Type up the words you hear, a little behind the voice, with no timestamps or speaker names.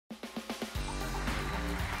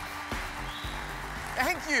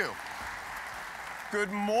Thank you.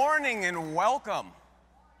 Good morning and welcome.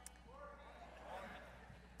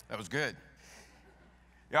 That was good.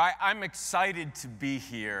 Yeah, I'm excited to be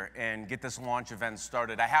here and get this launch event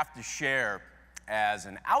started. I have to share, as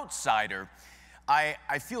an outsider, I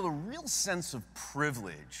feel a real sense of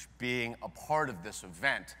privilege being a part of this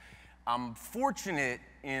event. I'm fortunate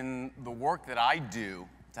in the work that I do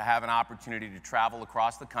to have an opportunity to travel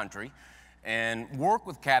across the country and work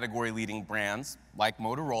with category-leading brands like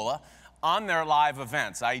Motorola on their live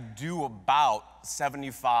events. I do about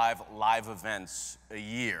 75 live events a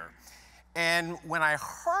year. And when I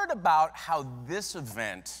heard about how this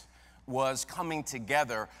event was coming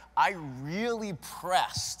together, I really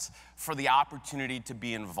pressed for the opportunity to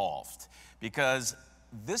be involved, because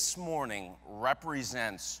this morning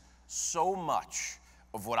represents so much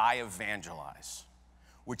of what I evangelize,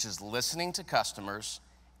 which is listening to customers,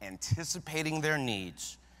 anticipating their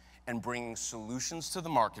needs, and bringing solutions to the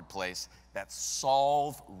marketplace that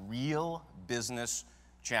solve real business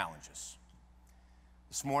challenges.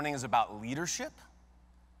 This morning is about leadership,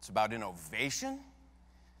 it's about innovation,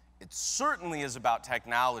 it certainly is about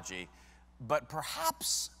technology, but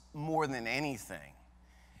perhaps more than anything,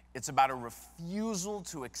 it's about a refusal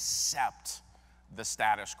to accept the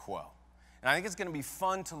status quo. And I think it's going to be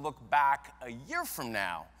fun to look back a year from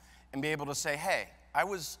now and be able to say, hey, I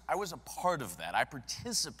was a part of that. I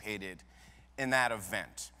participated in that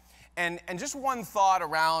event. And just one thought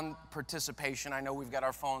around participation. I know we've got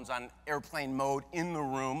our phones on airplane mode in the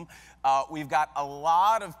room. We've got a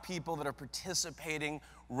lot of people that are participating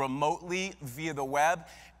remotely via the web.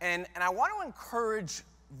 And I want to encourage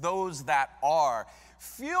those that are,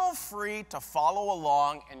 feel free to follow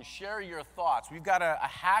along and share your thoughts. We've got a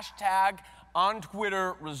hashtag on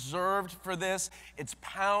Twitter reserved for this. It's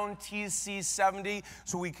 #TC70,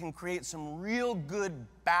 so we can create some real good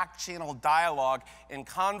back-channel dialogue and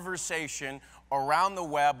conversation around the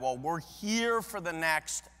web while we're here for the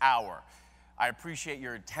next hour. I appreciate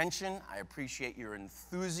your attention. I appreciate your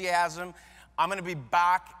enthusiasm. I'm going to be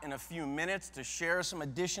back in a few minutes to share some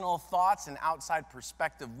additional thoughts and outside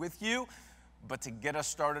perspective with you. But to get us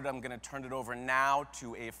started, I'm going to turn it over now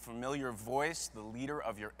to a familiar voice, the leader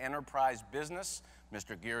of your enterprise business,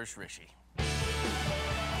 Mr. Girish Rishi.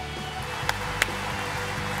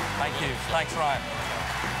 Thank you. Thanks, Ryan.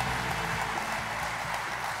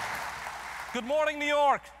 Good morning, New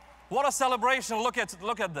York. What a celebration. Look at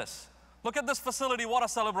this. Look at this facility. What a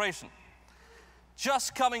celebration.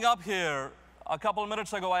 Just coming up here, a couple of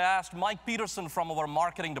minutes ago, I asked Mike Peterson from our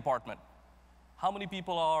marketing department, how many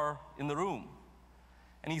people are in the room?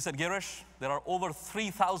 And he said, Girish, there are over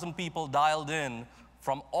 3,000 people dialed in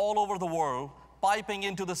from all over the world, piping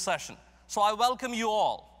into this session. So I welcome you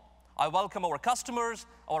all. I welcome our customers,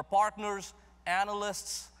 our partners,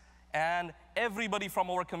 analysts, and everybody from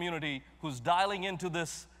our community who's dialing into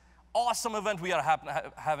this awesome event we are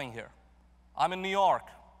having here. I'm in New York.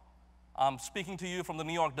 I'm speaking to you from the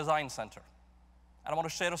New York Design Center. And I want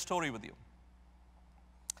to share a story with you.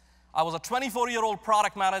 I was a 24-year-old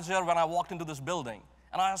product manager when I walked into this building,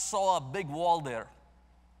 and I saw a big wall there,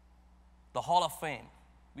 the Hall of Fame.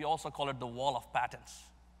 We also call it the Wall of Patents.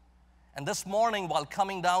 And this morning, while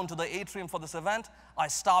coming down to the atrium for this event, I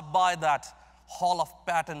stopped by that Hall of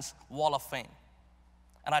Patents Wall of Fame,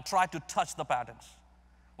 and I tried to touch the patents.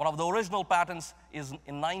 One of the original patents is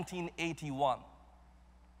in 1981.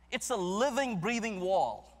 It's a living, breathing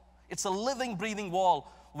wall. It's a living, breathing wall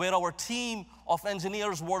where our team of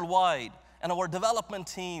engineers worldwide and our development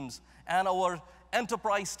teams and our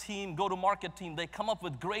enterprise team, go-to-market team, they come up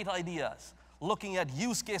with great ideas, looking at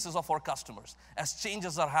use cases of our customers as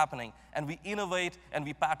changes are happening, and we innovate and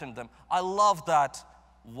we patent them. I love that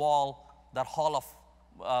wall, that Hall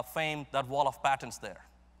of Fame, that Wall of Patents there.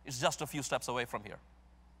 It's just a few steps away from here.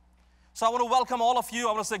 So I want to welcome all of you.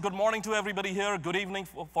 I want to say good morning to everybody here, good evening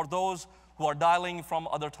for those who are dialing from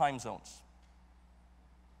other time zones.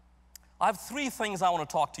 I have three things I want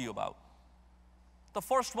to talk to you about. The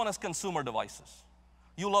first one is consumer devices.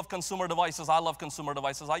 You love consumer devices. I love consumer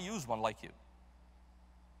devices. I use one like you.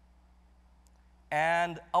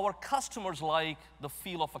 And our customers like the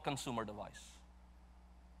feel of a consumer device.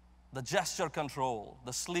 The gesture control,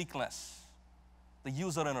 the sleekness, the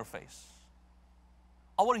user interface.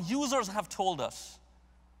 Our users have told us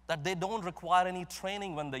that they don't require any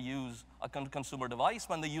training when they use a consumer device,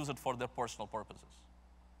 when they use it for their personal purposes.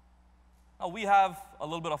 Now, we have a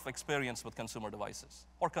little bit of experience with consumer devices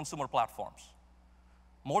or consumer platforms.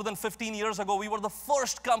 More than 15 years ago, we were the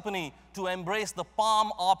first company to embrace the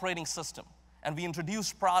Palm operating system, and we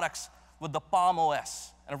introduced products with the Palm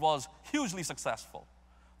OS, and it was hugely successful.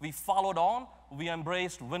 We followed on, we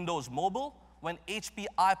embraced Windows Mobile, when HP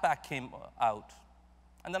iPad came out.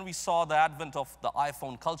 And then we saw the advent of the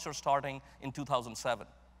iPhone culture starting in 2007.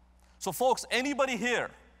 So folks, anybody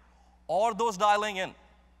here, or those dialing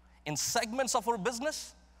in segments of our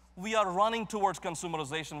business, we are running towards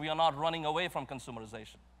consumerization. We are not running away from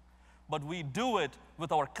consumerization. But we do it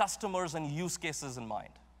with our customers and use cases in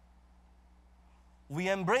mind. We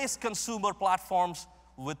embrace consumer platforms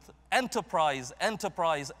with enterprise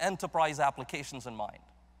applications in mind.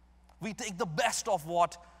 We take the best of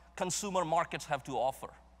what consumer markets have to offer.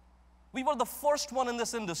 We were the first one in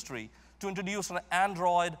this industry to introduce an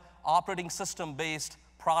Android operating system-based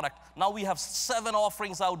product. Now we have 7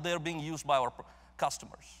 offerings out there being used by our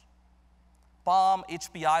customers. Palm,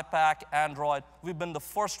 HP iPad, Android, we've been the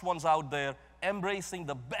first ones out there embracing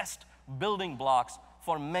the best building blocks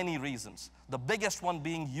for many reasons. The biggest one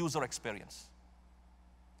being user experience.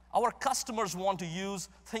 Our customers want to use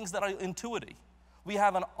things that are intuitive. We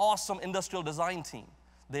have an awesome industrial design team.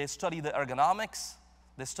 They study the ergonomics,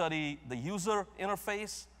 they study the user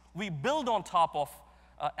interface. We build on top of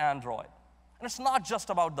Android. And it's not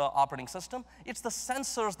just about the operating system, it's the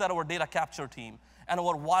sensors that our data capture team and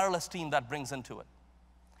our wireless team that brings into it.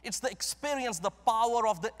 It's the experience, the power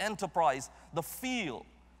of the enterprise, the feel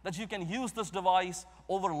that you can use this device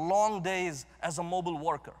over long days as a mobile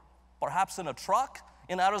worker, perhaps in a truck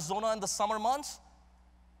in Arizona in the summer months,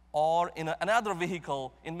 or in another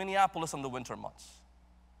vehicle in Minneapolis in the winter months.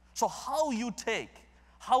 So how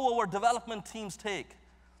our development teams take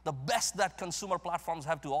the best that consumer platforms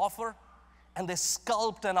have to offer, and they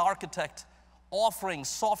sculpt and architect offerings,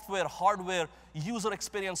 software, hardware, user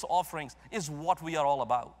experience offerings, is what we are all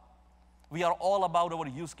about. We are all about our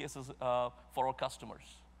use cases for our customers.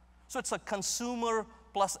 So it's a consumer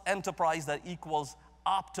plus enterprise that equals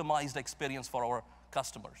optimized experience for our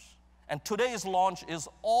customers. And today's launch is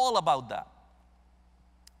all about that.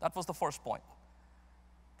 That was the first point.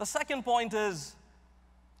 The second point is,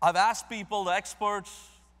 I've asked people, the experts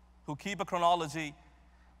who keep a chronology,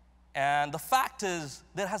 and the fact is,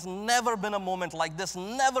 there has never been a moment like this,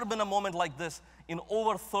 in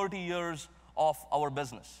over 30 years of our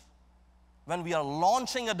business. When we are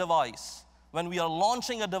launching a device,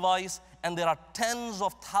 and there are tens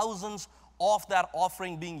of thousands of that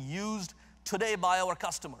offering being used today by our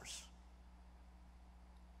customers.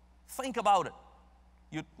 Think about it.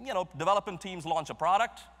 You know, development teams launch a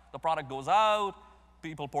product, the product goes out,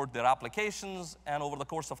 people port their applications, and over the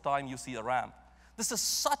course of time, you see a ramp. This is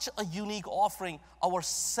such a unique offering, our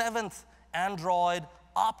 7th Android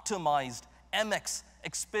optimized MX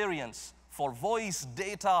experience for voice,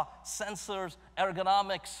 data, sensors,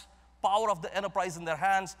 ergonomics, power of the enterprise in their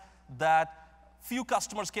hands, that few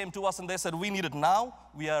customers came to us and they said, we need it now.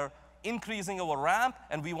 We are increasing our ramp,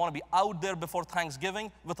 and we want to be out there before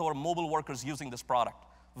Thanksgiving with our mobile workers using this product.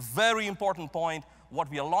 Very important point, what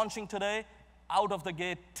we are launching today, out of the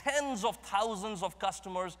gate, tens of thousands of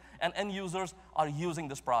customers and end users are using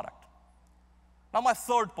this product. Now my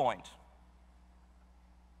third point,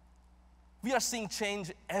 we are seeing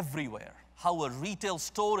change everywhere. How a retail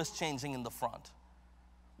store is changing in the front,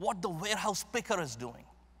 what the warehouse picker is doing,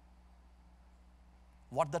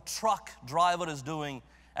 what the truck driver is doing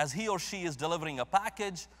as he or she is delivering a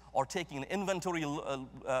package or taking an inventory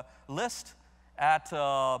list at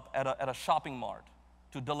a shopping mart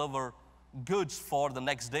to deliver goods for the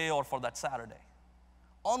next day or for that Saturday.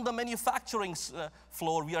 On the manufacturing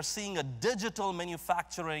floor, we are seeing a digital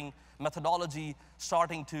manufacturing methodology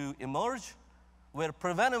starting to emerge, where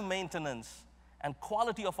preventive maintenance and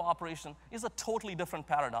quality of operation is a totally different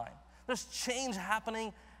paradigm. There's change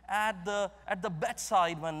happening at the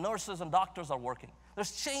bedside when nurses and doctors are working.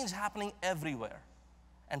 There's change happening everywhere.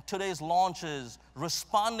 And today's launch is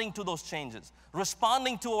responding to those changes,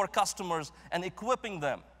 responding to our customers and equipping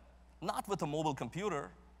them, not with a mobile computer.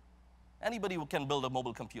 Anybody who can build a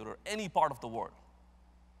mobile computer, any part of the world.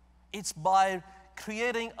 It's by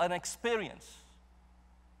creating an experience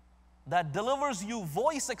that delivers you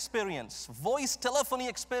voice experience, voice telephony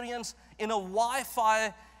experience in a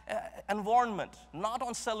Wi-Fi environment, not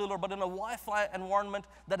on cellular, but in a Wi-Fi environment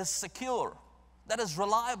that is secure, that is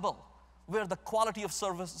reliable, where the quality of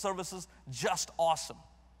services just awesome.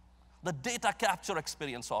 The data capture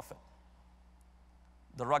experience of it,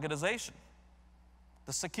 the ruggedization,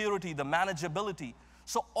 the security, the manageability.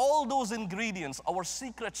 So all those ingredients, our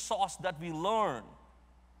secret sauce that we learn,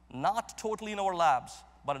 not totally in our labs,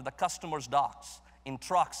 but at the customer's docks, in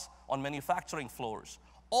trucks, on manufacturing floors.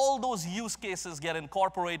 All those use cases get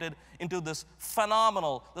incorporated into this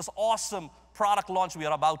phenomenal, this awesome product launch we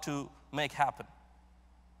are about to make happen.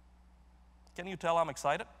 Can you tell I'm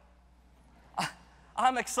excited?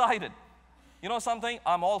 I'm excited. You know something?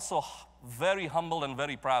 I'm also very humble and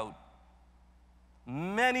very proud.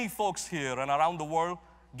 Many folks here and around the world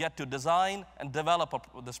get to design and develop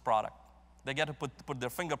this product. They get to put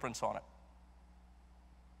their fingerprints on it.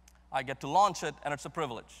 I get to launch it, and it's a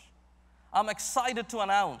privilege. I'm excited to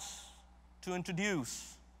announce, to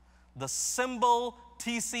introduce the Symbol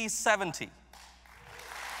TC70.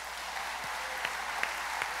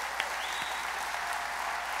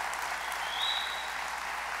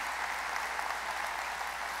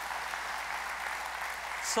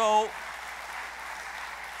 So,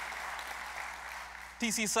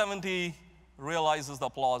 TC70 realizes the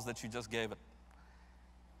applause that you just gave it.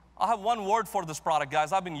 I have one word for this product,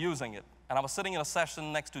 guys. I've been using it. And I was sitting in a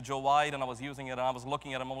session next to Joe White, and I was using it, and I was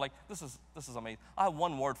looking at him. I'm like, this is amazing. I have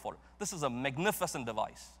one word for it. This is a magnificent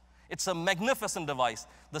device. It's a magnificent device.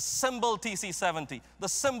 The Symbol TC70, the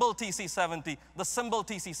Symbol TC70, the Symbol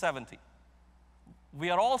TC70. We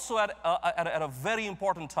are also at a very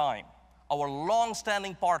important time. Our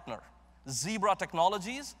long-standing partner, Zebra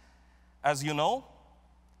Technologies, as you know,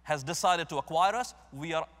 has decided to acquire us.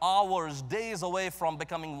 We are hours, days away from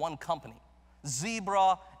becoming one company.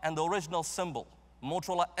 Zebra and the original Symbol,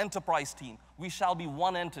 Motorola Enterprise team, we shall be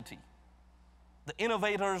one entity. The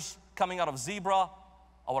innovators coming out of Zebra,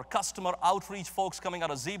 our customer outreach folks coming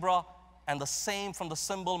out of Zebra, and the same from the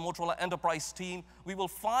Symbol Motorola Enterprise team. We will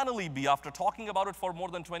finally be, after talking about it for more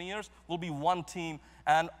than 20 years, we'll be one team.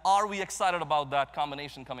 And are we excited about that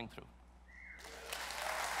combination coming through?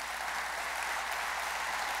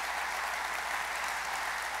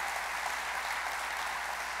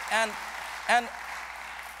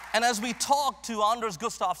 And as we talk to Anders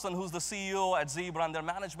Gustafsson, who's the CEO at Zebra, and their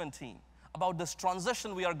management team, about this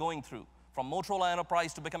transition we are going through from Motorola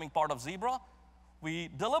Enterprise to becoming part of Zebra, we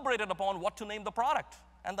deliberated upon what to name the product.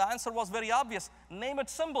 And the answer was very obvious. Name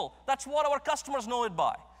it Symbol. That's what our customers know it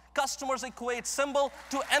by. Customers equate Symbol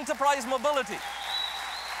to enterprise mobility.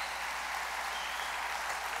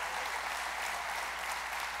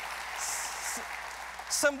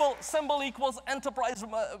 Symbol equals enterprise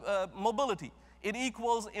mobility. It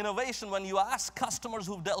equals innovation. When you ask customers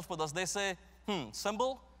who've dealt with us, they say,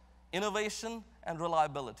 Symbol, innovation, and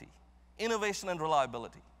reliability. Innovation and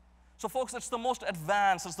reliability. So folks, it's the most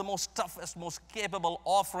advanced, it's the most toughest, most capable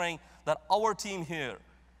offering that our team here,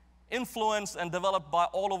 influenced and developed by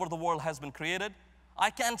all over the world, has been created. I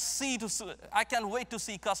can't wait to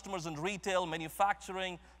see customers in retail,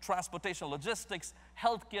 manufacturing, transportation, logistics,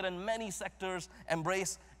 healthcare, and many sectors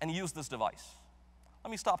embrace and use this device. Let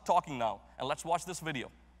me stop talking now, and let's watch this video.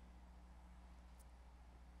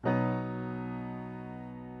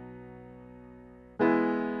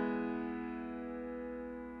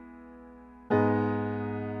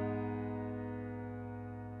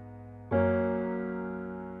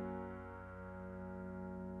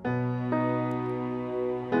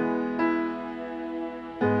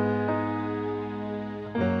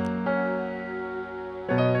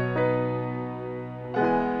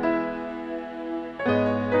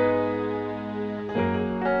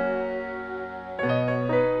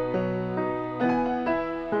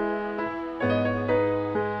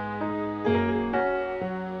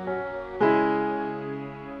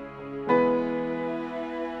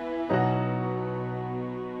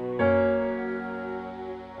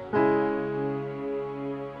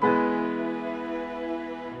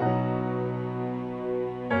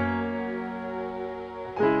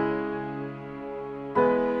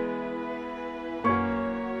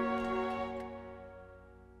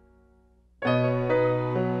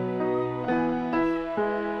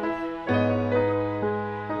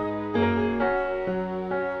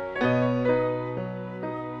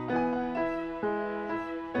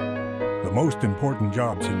 The most important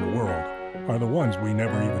jobs in the world are the ones we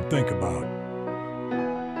never even think about.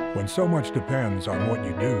 When so much depends on what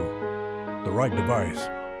you do, the right device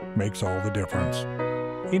makes all the difference.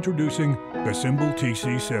 Introducing the Symbol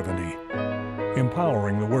TC70,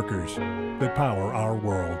 empowering the workers that power our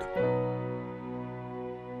world.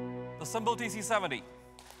 The Symbol TC70.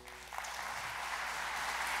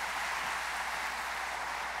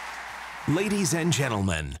 Ladies and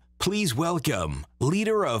gentlemen, please welcome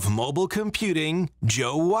leader of mobile computing,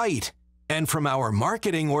 Joe White, and from our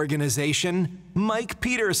marketing organization, Mike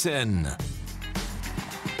Peterson.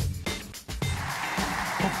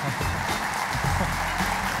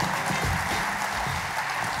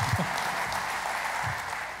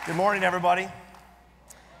 Good morning, everybody.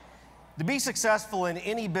 To be successful in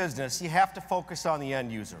any business, you have to focus on the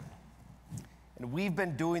end user. And we've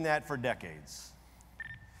been doing that for decades.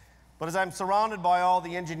 But as I'm surrounded by all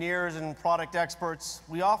the engineers and product experts,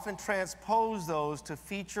 we often transpose those to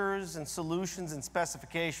features and solutions and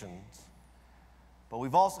specifications but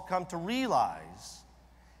we've also come to realize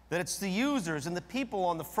that it's the users and the people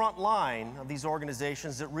on the front line of these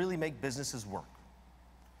organizations that really make businesses work.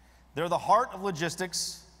 They're the heart of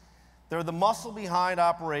logistics, they're the muscle behind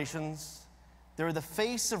operations, they're the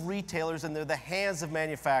face of retailers, and they're the hands of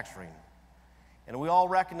manufacturing. And we all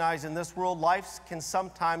recognize in this world, life can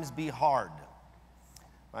sometimes be hard.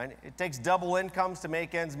 Right? It takes double incomes to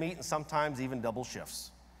make ends meet, and sometimes even double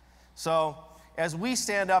shifts. So as we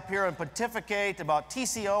stand up here and pontificate about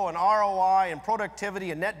TCO and ROI and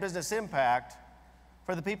productivity and net business impact,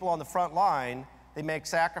 for the people on the front line, they make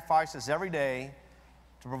sacrifices every day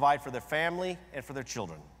to provide for their family and for their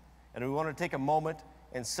children. And we want to take a moment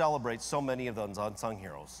and celebrate so many of those unsung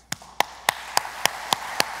heroes.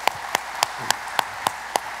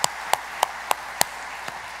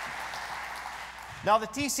 Now, the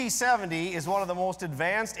TC70 is one of the most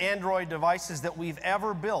advanced Android devices that we've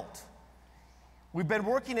ever built. We've been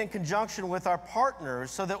working in conjunction with our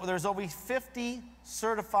partners so that there's over 50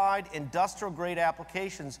 certified industrial-grade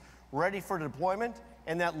applications ready for deployment,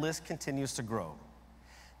 and that list continues to grow.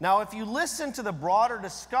 Now, if you listen to the broader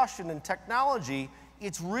discussion in technology,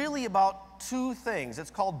 it's really about two things.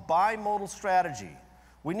 It's called bimodal strategy.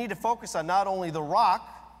 We need to focus on not only the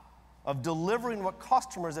rock of delivering what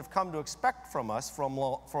customers have come to expect from us for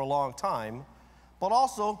a long time, but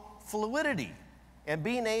also fluidity and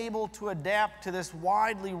being able to adapt to this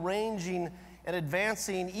widely ranging and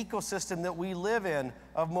advancing ecosystem that we live in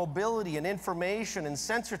of mobility and information and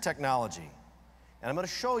sensor technology. And I'm going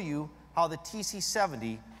to show you how the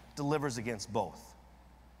TC70 delivers against both.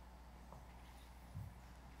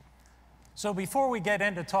 So before we get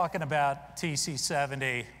into talking about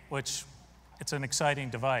TC70, which it's an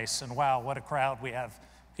exciting device, and wow, what a crowd we have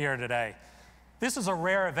here today. This is a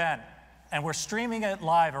rare event, and we're streaming it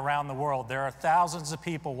live around the world. There are thousands of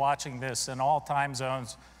people watching this in all time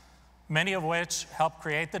zones, many of which helped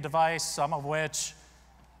create the device, some of which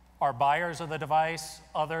are buyers of the device,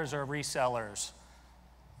 others are resellers.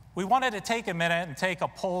 We wanted to take a minute and take a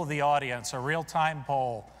poll of the audience, a real-time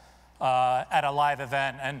poll at a live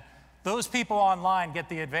event, and those people online get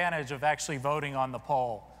the advantage of actually voting on the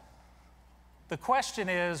poll. The question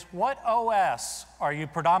is, what OS are you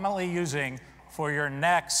predominantly using for your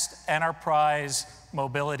next enterprise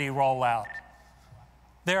mobility rollout?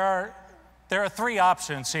 There are three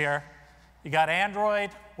options here. You got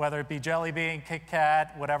Android, whether it be Jelly Bean, Kit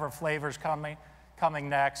Kat, whatever flavor's coming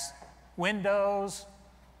next, Windows,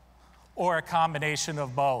 or a combination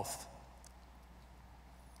of both.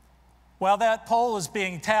 While that poll is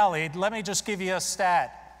being tallied, let me just give you a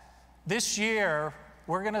stat. This year,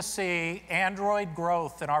 we're going to see Android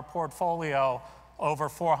growth in our portfolio over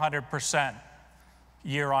 400%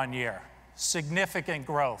 year on year. Significant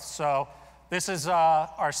growth. So this is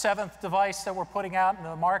our 7th device that we're putting out in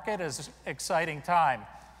the market. It's an exciting time.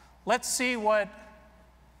 Let's see what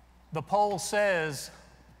the poll says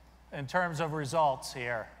in terms of results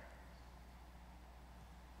here.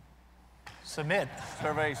 Submit.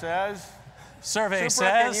 Survey says. Survey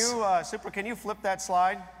says. Super, can you flip that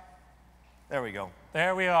slide? There we go.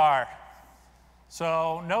 There we are.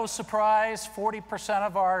 So no surprise, 40%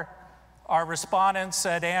 of our respondents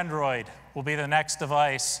said Android will be the next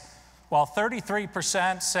device, while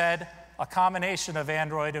 33% said a combination of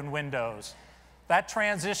Android and Windows. That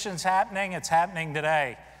transition's happening, it's happening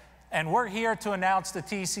today. And we're here to announce the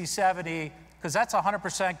TC70 because that's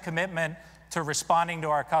 100% commitment to responding to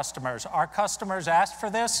our customers. Our customers asked for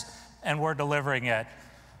this, and we're delivering it.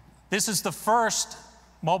 This is the first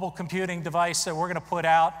mobile computing device that we're going to put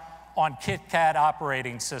out on Kit Kat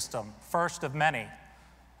operating system, first of many.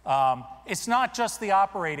 It's not just the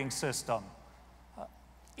operating system.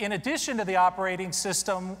 In addition to the operating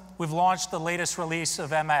system, we've launched the latest release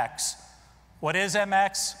of MX. What is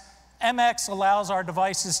MX? MX allows our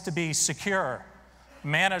devices to be secure,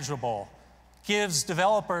 manageable, gives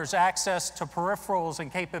developers access to peripherals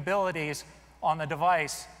and capabilities on the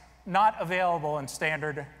device not available in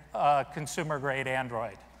standard consumer-grade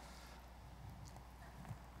Android.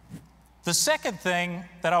 The second thing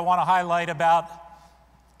that I want to highlight about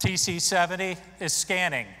TC70 is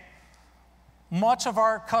scanning. Much of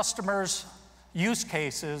our customers' use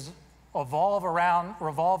cases revolve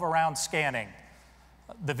around scanning.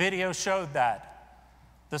 The video showed that.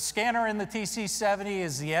 The scanner in the TC70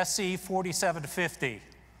 is the SE4750.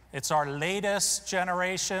 It's our latest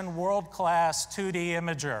generation world-class 2D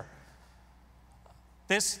imager.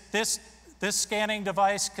 This scanning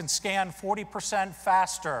device can scan 40%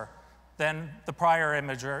 faster than the prior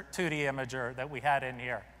imager, 2D imager that we had in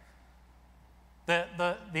here.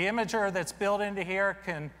 The imager that's built into here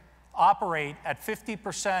can operate at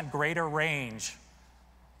 50% greater range.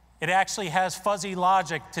 It actually has fuzzy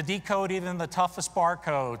logic to decode even the toughest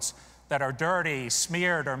barcodes that are dirty,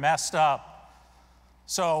 smeared, or messed up.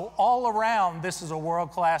 So all around, this is a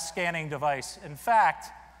world-class scanning device. In fact,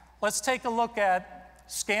 let's take a look at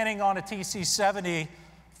scanning on a TC70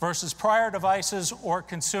 versus prior devices or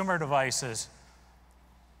consumer devices.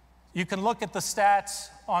 You can look at the stats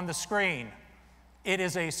on the screen. It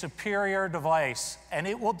is a superior device, and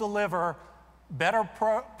it will deliver better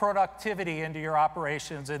productivity into your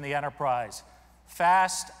operations in the enterprise.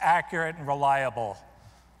 Fast, accurate, and reliable.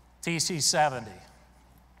 TC70.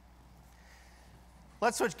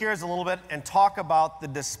 Let's switch gears a little bit and talk about the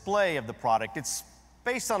display of the product. It's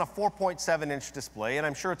based on a 4.7-inch display, and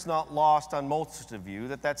I'm sure it's not lost on most of you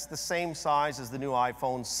that that's the same size as the new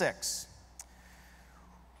iPhone 6.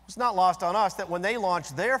 It's not lost on us that when they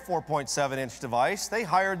launched their 4.7-inch device, they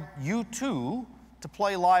hired U2 to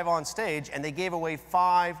play live on stage, and they gave away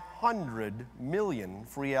 500 million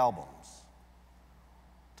free albums.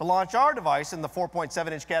 To launch our device in the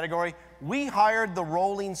 4.7-inch category, we hired the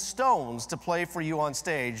Rolling Stones to play for you on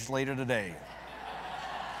stage later today.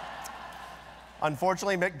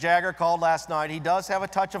 Unfortunately, Mick Jagger called last night. He does have a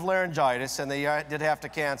touch of laryngitis, and they did have to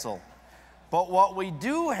cancel. But what we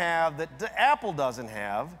do have that Apple doesn't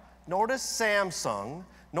have, nor does Samsung,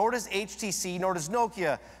 nor does HTC, nor does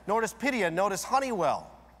Nokia, nor does Pidia, nor does Honeywell,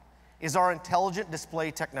 is our intelligent display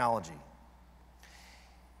technology.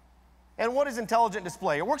 And what is intelligent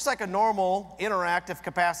display? It works like a normal interactive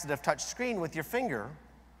capacitive touch screen with your finger.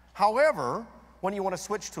 However, when you want to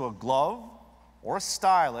switch to a glove or a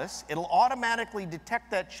stylus, it'll automatically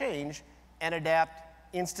detect that change and adapt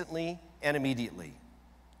instantly and immediately.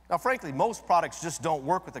 Now, frankly, most products just don't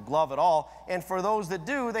work with a glove at all, and for those that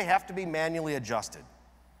do, they have to be manually adjusted.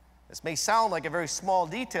 This may sound like a very small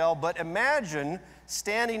detail, but imagine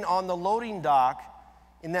standing on the loading dock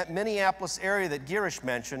in that Minneapolis area that Girish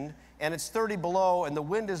mentioned, and it's 30 below, and the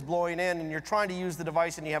wind is blowing in, and you're trying to use the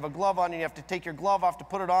device, and you have a glove on, and you have to take your glove off to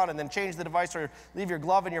put it on, and then change the device, or leave your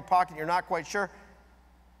glove in your pocket, and you're not quite sure,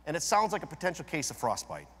 and it sounds like a potential case of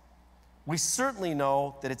frostbite. We certainly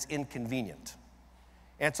know that it's inconvenient.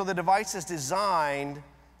 And so the device is designed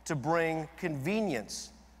to bring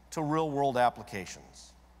convenience to real-world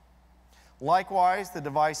applications. Likewise, the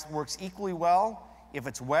device works equally well if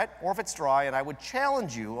it's wet or if it's dry, and I would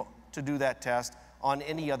challenge you to do that test on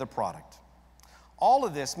any other product. All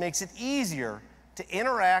of this makes it easier to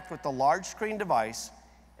interact with the large screen device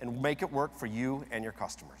and make it work for you and your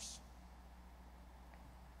customers.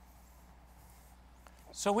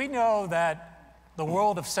 So we know that the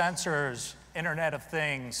world of sensors, Internet of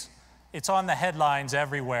Things, it's on the headlines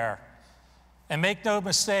everywhere. And make no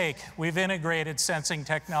mistake, we've integrated sensing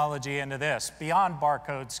technology into this, beyond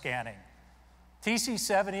barcode scanning.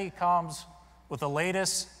 TC70 comes with the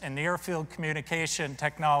latest in near-field communication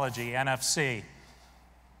technology, NFC,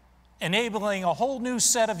 enabling a whole new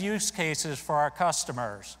set of use cases for our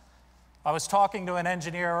customers. I was talking to an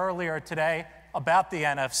engineer earlier today about the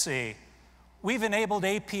NFC. We've enabled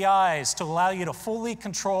APIs to allow you to fully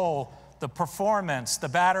control the performance, the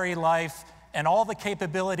battery life, and all the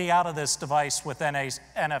capability out of this device with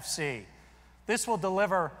NFC. This will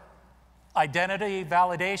deliver identity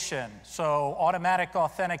validation, so automatic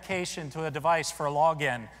authentication to a device for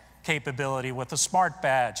login capability with a smart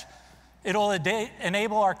badge. It'll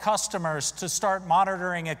enable our customers to start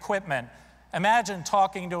monitoring equipment. Imagine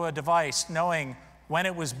talking to a device knowing when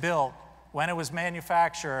it was built, when it was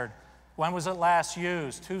manufactured, when was it last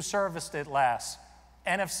used, who serviced it last.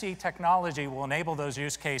 NFC technology will enable those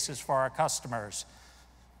use cases for our customers.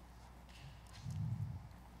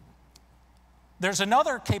 There's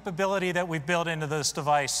another capability that we've built into this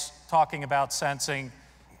device talking about sensing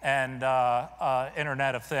and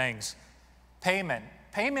Internet of Things. Payment.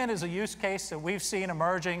 Payment is a use case that we've seen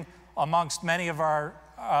emerging amongst many of our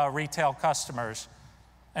retail customers.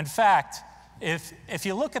 In fact, if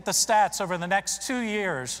you look at the stats over the next 2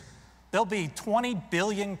 years, there'll be 20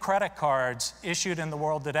 billion credit cards issued in the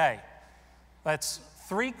world today. That's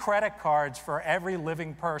 3 credit cards for every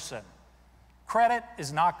living person. Credit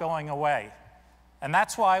is not going away. And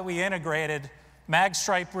that's why we integrated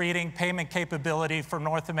mag-stripe reading payment capability for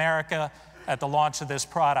North America at the launch of this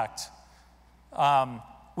product.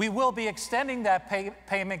 We will be extending that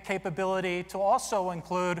payment capability to also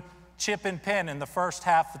include chip and PIN in the first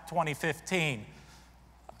half of 2015.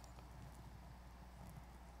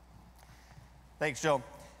 Thanks, Joe.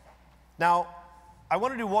 Now, I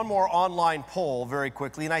want to do one more online poll very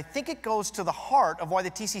quickly, and I think it goes to the heart of why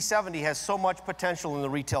the TC70 has so much potential in the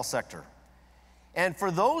retail sector. And for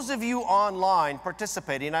those of you online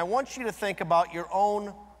participating, I want you to think about your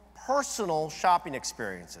own personal shopping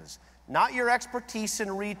experiences. Not your expertise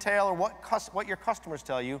in retail or what your customers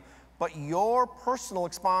tell you, but your personal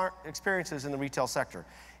experiences in the retail sector.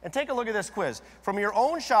 And take a look at this quiz. From your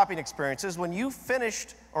own shopping experiences, when you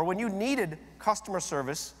finished or when you needed customer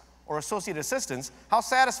service or associate assistance, how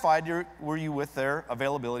satisfied were you with their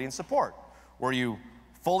availability and support? Were you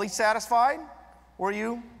fully satisfied? Were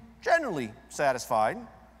you generally satisfied?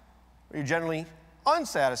 Are you generally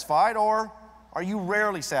unsatisfied, or are you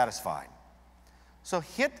rarely satisfied? So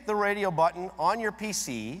hit the radio button on your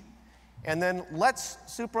PC, and then let's,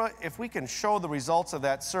 Supra, if we can show the results of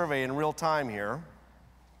that survey in real time here.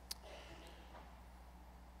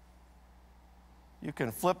 You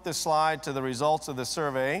can flip this slide to the results of the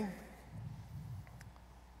survey.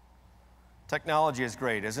 Technology is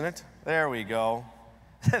great, isn't it? There we go.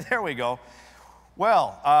 There we go.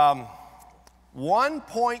 Well,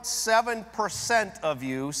 1.7% of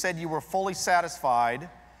you said you were fully satisfied,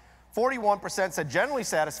 41% said generally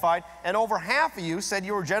satisfied, and over half of you said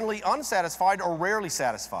you were generally unsatisfied or rarely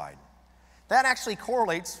satisfied. That actually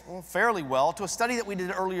correlates fairly well to a study that we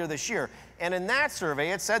did earlier this year. And in that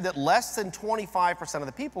survey, it said that less than 25% of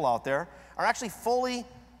the people out there are actually fully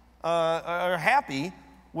are happy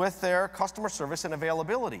with their customer service and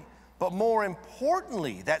availability. But more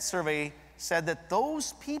importantly, that survey said that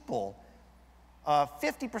those people,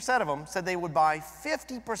 50% of them said they would buy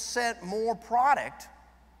 50% more product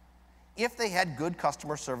if they had good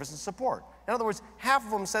customer service and support. In other words, half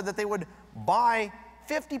of them said that they would buy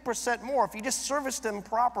 50% more if you just serviced them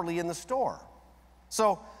properly in the store.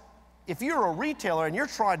 So if you're a retailer and you're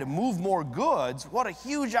trying to move more goods, what a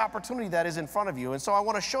huge opportunity that is in front of you. And so I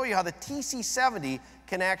want to show you how the TC70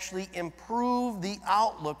 can actually improve the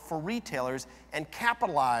outlook for retailers and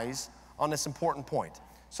capitalize on this important point.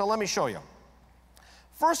 So let me show you.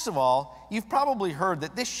 First of all, you've probably heard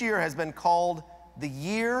that this year has been called the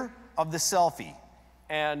year of the selfie.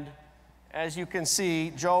 And as you can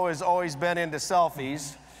see, Joe has always been into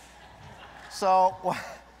selfies. So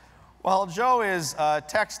while Joe is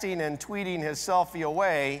texting and tweeting his selfie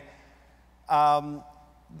away, the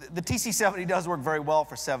TC70 does work very well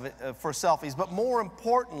for selfies, but more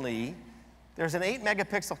importantly, there's an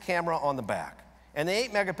 8-megapixel camera on the back. And the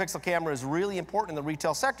 8-megapixel camera is really important in the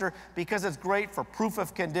retail sector because it's great for proof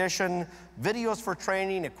of condition, videos for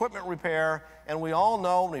training, equipment repair, and we all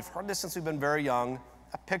know, and we've heard this since we've been very young,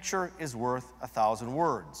 a picture is worth 1,000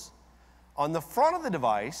 words. On the front of the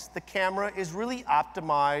device, the camera is really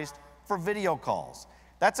optimized for video calls.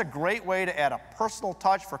 That's a great way to add a personal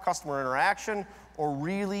touch for customer interaction or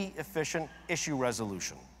really efficient issue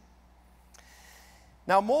resolution.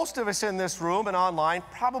 Now, most of us in this room and online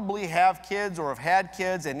probably have kids or have had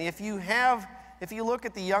kids, and if you look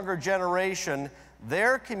at the younger generation,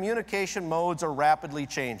 their communication modes are rapidly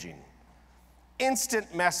changing.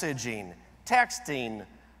 Instant messaging, texting,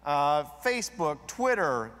 Facebook,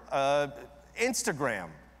 Twitter, Instagram,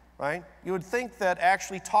 right? You would think that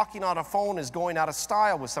actually talking on a phone is going out of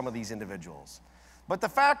style with some of these individuals. But the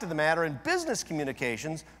fact of the matter, in business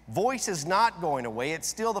communications, voice is not going away. It's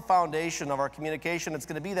still the foundation of our communication. It's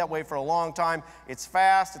going to be that way for a long time. It's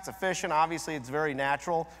fast, it's efficient, obviously it's very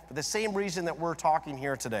natural, for the same reason that we're talking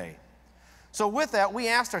here today. So with that, we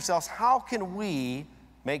asked ourselves, how can we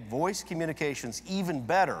make voice communications even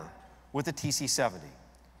better with the TC70?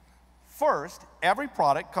 First, every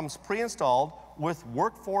product comes pre-installed with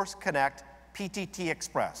Workforce Connect PTT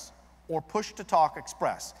Express, or Push-to-Talk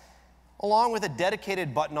Express, along with a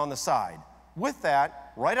dedicated button on the side. With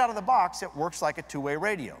that, right out of the box, it works like a two-way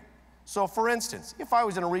radio. So for instance, if I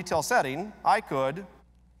was in a retail setting, I could...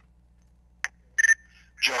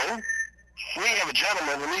 Joe, we have a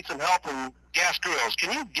gentleman who needs some help in gas grills.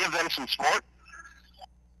 Can you give them some support?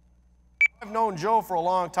 I've known Joe for a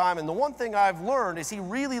long time, and the one thing I've learned is he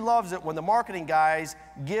really loves it when the marketing guys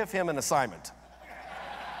give him an assignment.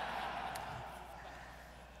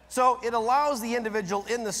 So it allows the individual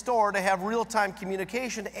in the store to have real-time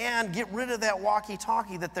communication and get rid of that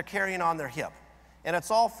walkie-talkie that they're carrying on their hip. And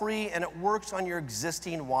it's all free, and it works on your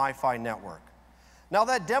existing Wi-Fi network. Now,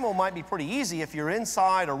 that demo might be pretty easy if you're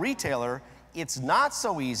inside a retailer. It's not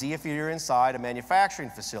so easy if you're inside a manufacturing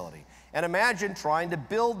facility. And imagine trying to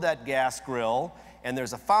build that gas grill, and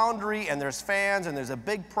there's a foundry, and there's fans, and there's a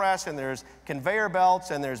big press, and there's conveyor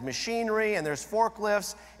belts, and there's machinery, and there's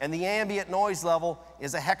forklifts, and the ambient noise level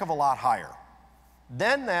is a heck of a lot higher.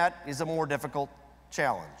 Then that is a more difficult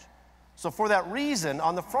challenge. So for that reason,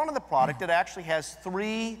 on the front of the product, it actually has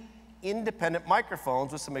 3 independent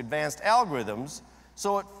microphones with some advanced algorithms,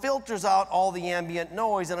 so it filters out all the ambient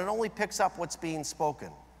noise, and it only picks up what's being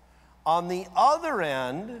spoken. On the other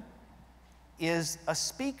end is a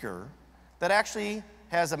speaker that actually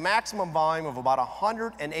has a maximum volume of about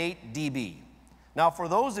 108 dB. Now, for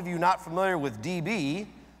those of you not familiar with dB,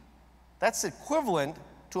 that's equivalent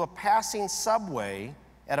to a passing subway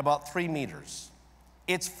at about 3 meters.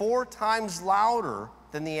 It's 4 times louder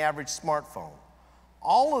than the average smartphone.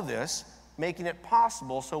 All of this making it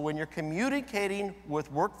possible so when you're communicating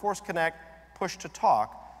with Workforce Connect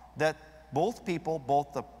push-to-talk, that both people,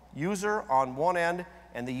 both the user on one end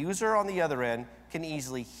and the user on the other end, can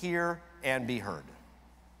easily hear and be heard.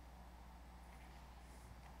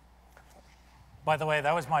 By the way,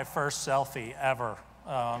 that was my first selfie ever.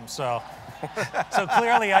 So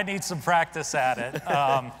clearly I need some practice at it.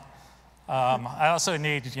 I also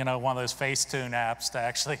need, one of those Facetune apps to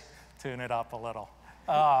actually tune it up a little.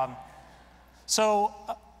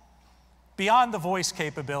 Beyond the voice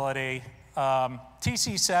capability,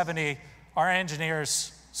 TC70, our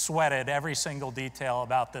engineers sweated every single detail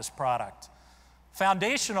about this product.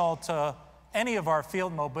 Foundational to any of our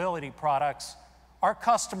field mobility products, our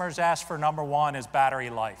customers ask for number one is battery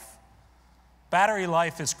life. Battery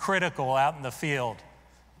life is critical out in the field.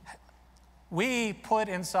 We put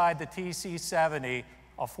inside the TC70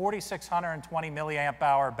 a 4,620 milliamp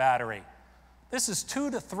hour battery. This is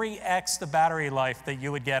 2 to 3x the battery life that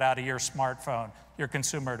you would get out of your smartphone, your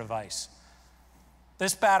consumer device.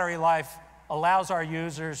 This battery life allows our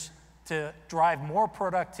users to drive more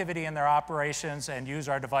productivity in their operations and use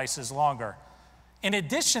our devices longer. In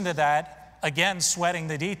addition to that, again, sweating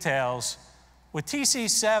the details, with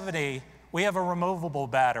TC70, we have a removable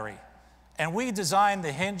battery. And we designed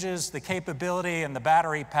the hinges, the capability, and the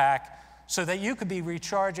battery pack so that you could be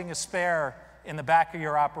recharging a spare in the back of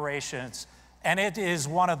your operations. And it is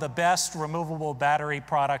one of the best removable battery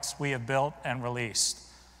products we have built and released.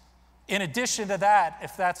 In addition to that,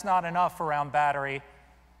 if that's not enough around battery,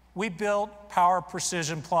 we built Power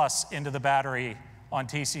Precision Plus into the battery on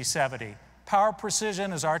TC70. Power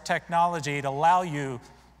Precision is our technology to allow you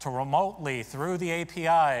to remotely, through the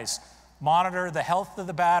APIs, monitor the health of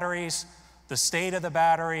the batteries, the state of the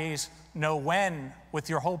batteries, know when, with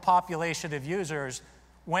your whole population of users,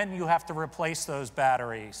 when you have to replace those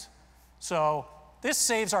batteries. So this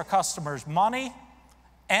saves our customers money,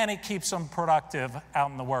 and it keeps them productive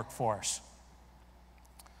out in the workforce.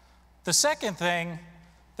 The second thing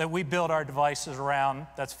that we build our devices around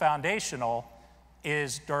that's foundational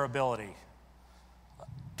is durability.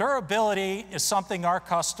 Durability is something our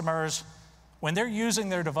customers, when they're using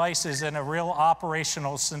their devices in a real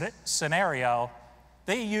operational scenario,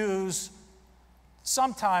 they use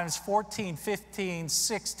sometimes 14, 15,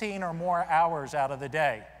 16 or more hours out of the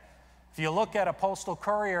day. If you look at a postal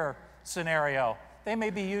courier scenario, they may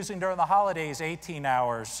be using during the holidays 18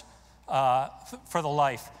 hours for the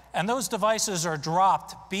life. And those devices are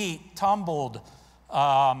dropped, beat, tumbled,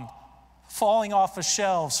 falling off of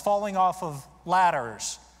shelves, falling off of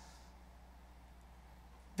ladders.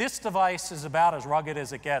 This device is about as rugged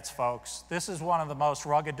as it gets, folks. This is one of the most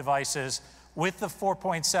rugged devices with the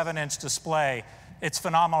 4.7-inch display. It's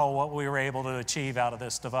phenomenal what we were able to achieve out of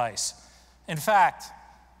this device. In fact,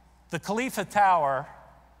 the Khalifa Tower,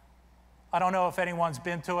 I don't know if anyone's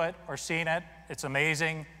been to it or seen it. It's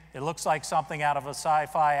amazing. It looks like something out of a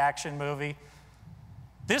sci-fi action movie.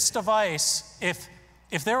 This device, if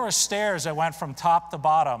there were stairs that went from top to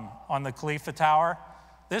bottom on the Khalifa Tower,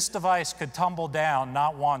 this device could tumble down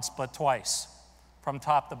not once but twice from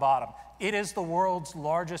top to bottom. It is the world's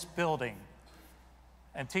largest building,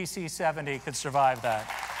 and TC70 could survive that.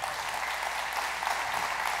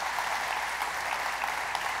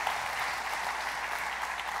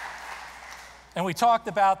 And we talked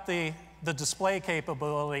about the display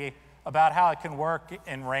capability, about how it can work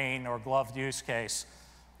in rain or gloved use case.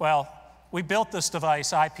 Well, we built this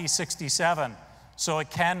device, IP67, so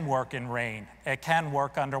it can work in rain. It can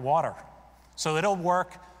work underwater. So it'll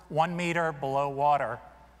work 1 meter below water.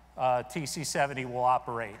 TC70 will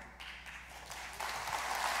operate.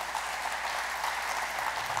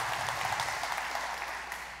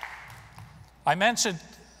 I mentioned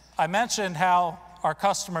how our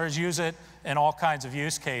customers use it in all kinds of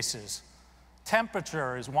use cases.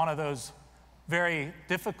 Temperature is one of those very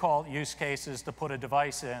difficult use cases to put a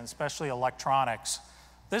device in, especially electronics.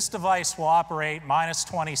 This device will operate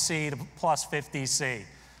 -20°C to +50°C.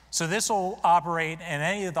 So this will operate in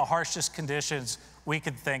any of the harshest conditions we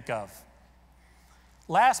could think of.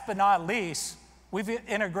 Last but not least, we've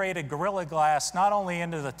integrated Gorilla Glass not only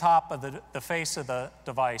into the top of the face of the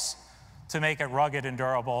device to make it rugged and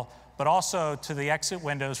durable, but also to the exit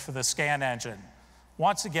windows for the scan engine.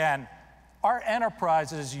 Once again, our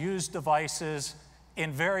enterprises use devices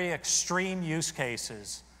in very extreme use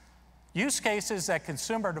cases that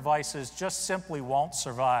consumer devices just simply won't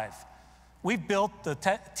survive. We've built the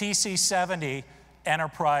TC70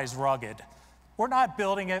 Enterprise Rugged. We're not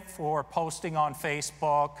building it for posting on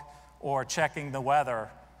Facebook or checking the weather.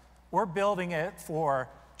 We're building it for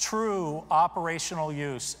true operational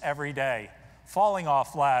use every day. Falling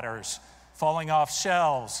off ladders, falling off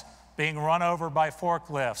shelves, being run over by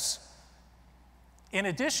forklifts. In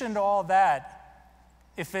addition to all that,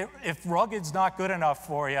 if rugged's not good enough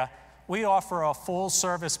for you, we offer a full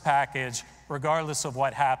service package regardless of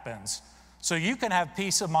what happens. So you can have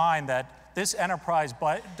peace of mind that this enterprise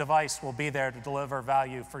device will be there to deliver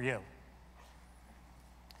value for you.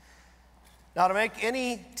 Now, to make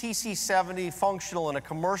any TC70 functional in a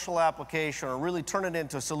commercial application or really turn it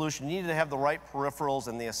into a solution, you need to have the right peripherals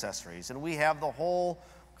and the accessories. And we have the whole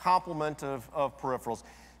complement of peripherals.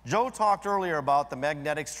 Joe talked earlier about the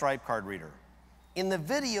magnetic stripe card reader. In the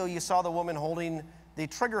video, you saw the woman holding the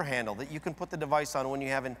trigger handle that you can put the device on when you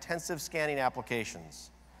have intensive scanning applications.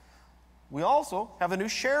 We also have a new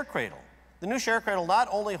share cradle. The new share cradle not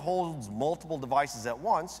only holds multiple devices at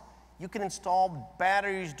once, you can install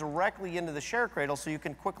batteries directly into the share cradle so you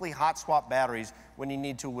can quickly hot swap batteries when you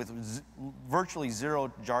need to with virtually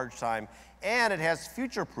zero charge time. And it has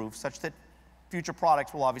future proof such that future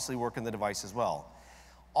products will obviously work in the device as well.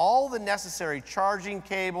 All the necessary charging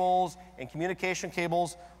cables and communication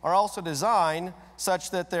cables are also designed such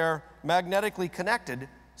that they're magnetically connected,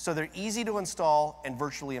 so they're easy to install and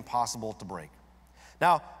virtually impossible to break.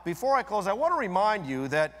 Now, before I close, I want to remind you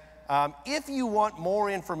that if you want more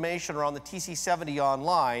information around the TC70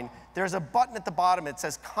 online, there's a button at the bottom that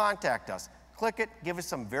says Contact Us. Click it, give us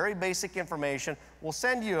some very basic information. We'll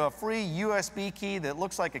send you a free USB key that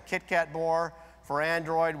looks like a KitKat board for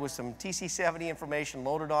Android with some TC70 information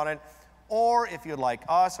loaded on it. Or if you'd like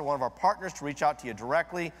us or one of our partners to reach out to you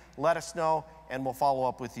directly, let us know and we'll follow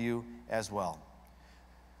up with you as well.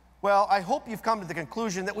 Well, I hope you've come to the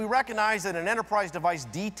conclusion that we recognize that an enterprise device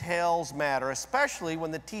details matter, especially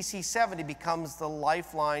when the TC70 becomes the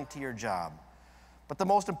lifeline to your job. But the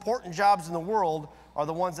most important jobs in the world are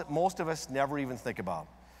the ones that most of us never even think about.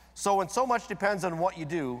 So when so much depends on what you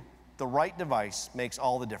do, the right device makes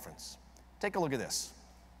all the difference. Take a look at this.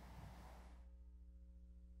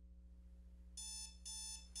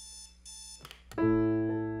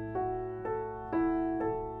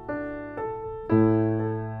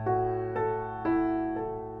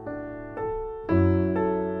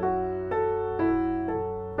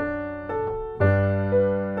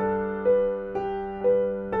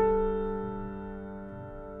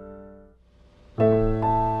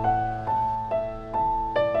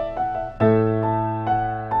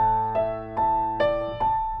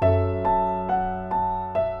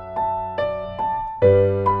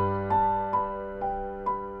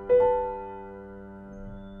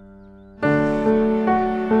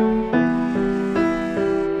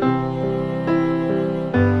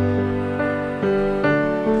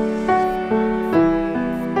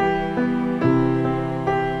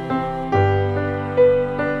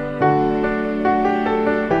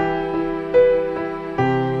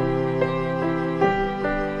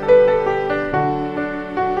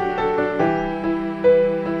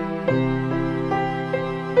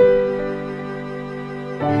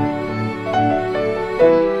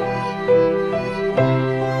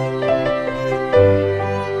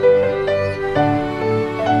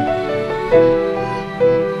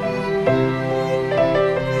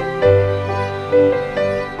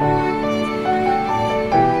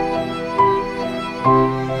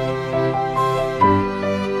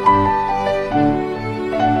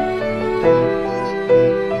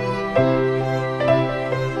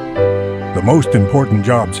 The most important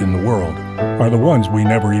jobs in the world are the ones we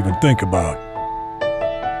never even think about.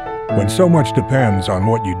 When so much depends on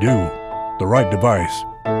what you do, the right device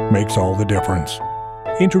makes all the difference.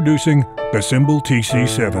 Introducing the Symbol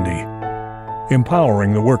TC70,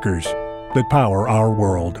 empowering the workers that power our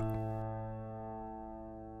world.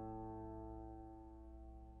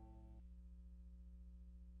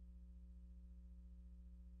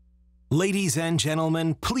 Ladies and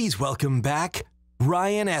gentlemen, please welcome back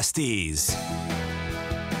Ryan Estes.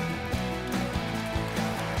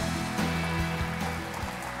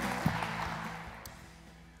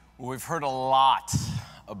 We've heard a lot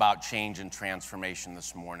about change and transformation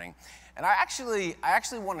this morning, and I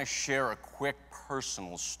actually want to share a quick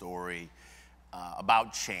personal story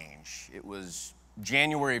about change. It was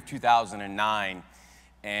January of 2009,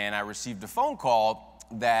 and I received a phone call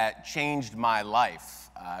that changed my life.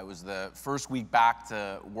 It was the first week back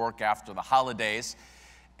to work after the holidays,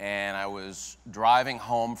 and I was driving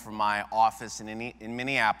home from my office in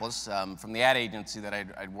Minneapolis, from the ad agency that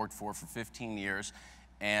I'd worked for 15 years,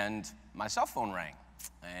 and my cell phone rang.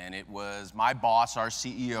 And it was my boss, our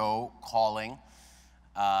CEO, calling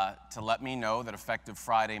to let me know that effective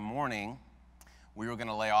Friday morning, we were going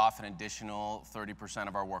to lay off an additional 30%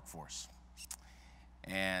 of our workforce.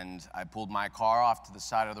 And I pulled my car off to the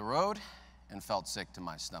side of the road and felt sick to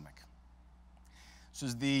my stomach. This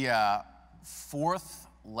was the fourth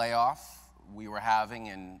layoff we were having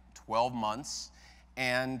in 12 months.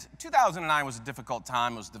 And 2009 was a difficult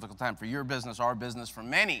time. It was a difficult time for your business, our business, for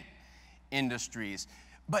many industries.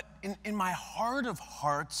 But in my heart of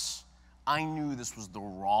hearts, I knew this was the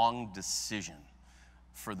wrong decision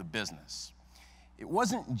for the business. It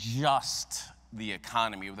wasn't just the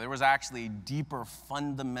economy. There was actually a deeper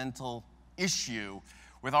fundamental issue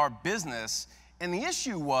with our business. And the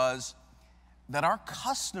issue was that our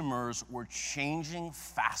customers were changing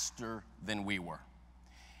faster than we were.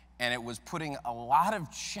 And it was putting a lot of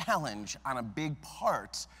challenge on a big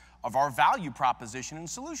part of our value proposition and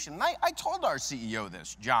solution. And I told our CEO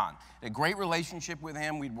this, John, a great relationship with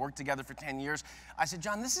him. We'd worked together for 10 years. I said,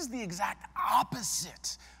 John, this is the exact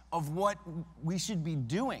opposite of what we should be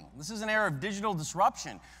doing. This is an era of digital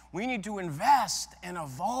disruption. We need to invest and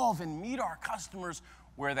evolve and meet our customers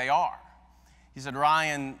where they are. He said,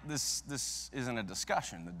 Ryan, this isn't a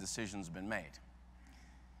discussion. The decision's been made.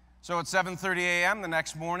 So at 7:30 a.m. the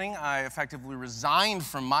next morning, I effectively resigned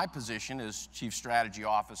from my position as Chief Strategy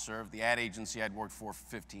Officer of the ad agency I'd worked for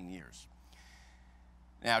 15 years.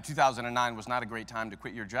 Now, 2009 was not a great time to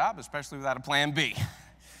quit your job, especially without a plan B.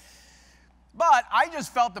 But I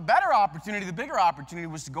just felt the better opportunity, the bigger opportunity,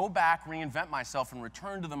 was to go back, reinvent myself, and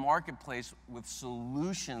return to the marketplace with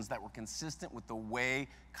solutions that were consistent with the way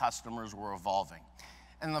customers were evolving.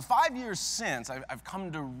 And in the 5 years since, I've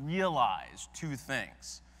come to realize two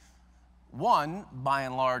things. One, by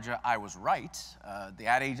and large, I was right. The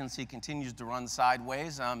ad agency continues to run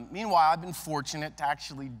sideways. Meanwhile, I've been fortunate to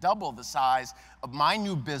actually double the size of my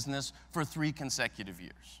new business for 3 consecutive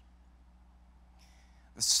years.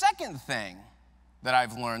 The second thing that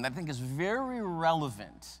I've learned that I think is very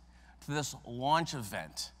relevant to this launch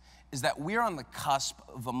event is that we're on the cusp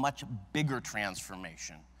of a much bigger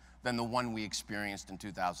transformation than the one we experienced in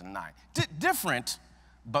 2009. Different,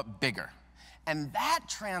 but bigger. And that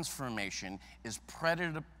transformation is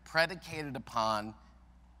predicated upon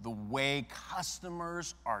the way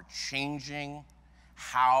customers are changing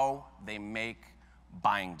how they make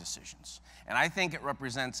buying decisions. And I think it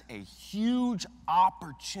represents a huge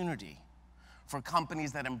opportunity for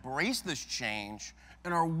companies that embrace this change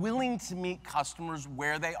and are willing to meet customers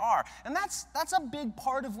where they are. And that's a big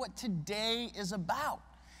part of what today is about.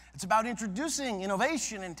 It's about introducing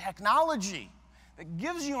innovation and technology that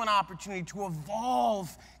gives you an opportunity to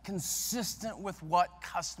evolve consistent with what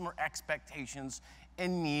customer expectations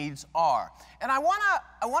and needs are. And I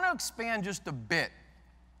wanna expand just a bit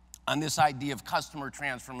on this idea of customer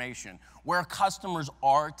transformation, where customers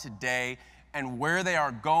are today and where they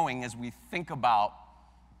are going as we think about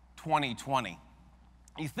 2020.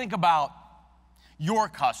 You think about your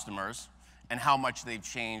customers and how much they've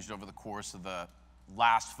changed over the course of the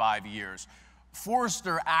last 5 years.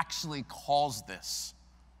 Forrester actually calls this,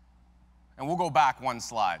 and we'll go back one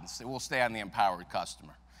slide, and we'll stay on the empowered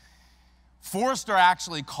customer. Forrester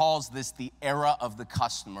actually calls this the era of the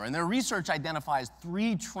customer, and their research identifies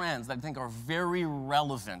 3 trends that I think are very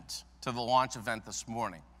relevant to the launch event this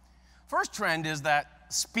morning. First trend is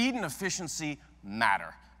that speed and efficiency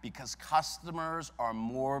matter because customers are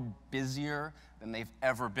more busier than they've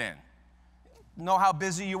ever been. You know how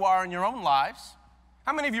busy you are in your own lives.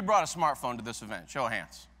 How many of you brought a smartphone to this event? Show of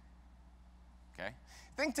hands. Okay.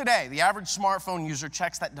 Think today, the average smartphone user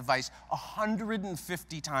checks that device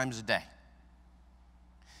 150 times a day.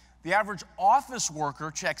 The average office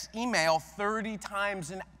worker checks email 30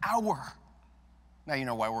 times an hour. Now you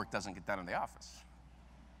know why work doesn't get done in the office.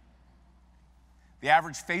 The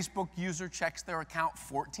average Facebook user checks their account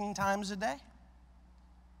 14 times a day.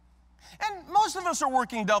 And most of us are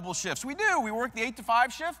working double shifts. We do. We work the 8 to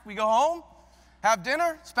 5 shift. We go home, have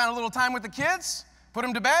dinner, spend a little time with the kids, put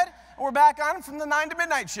them to bed, and we're back on from the 9 to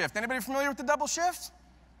midnight shift. Anybody familiar with the double shift?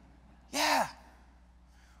 Yeah.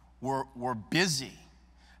 We're busy,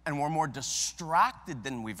 and we're more distracted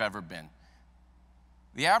than we've ever been.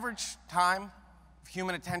 The average time of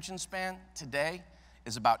human attention span today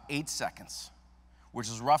is about 8 seconds, which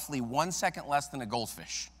is roughly 1 second less than a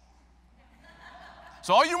goldfish.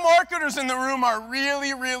 So all you marketers in the room are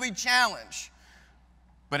really, really challenged.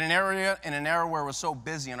 But in an era where we're so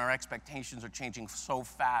busy and our expectations are changing so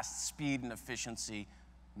fast, speed and efficiency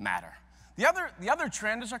matter. The other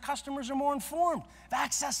trend is our customers are more informed. They have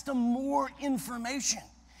access to more information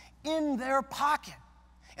in their pocket.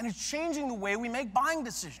 and it's changing the way we make buying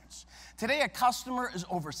decisions. Today, a customer is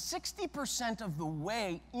over 60% of the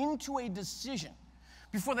way into a decision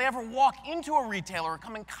before they ever walk into a retailer or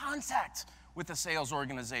come in contact with a sales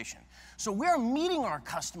organization. So we're meeting our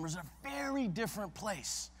customers at a very different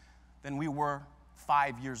place than we were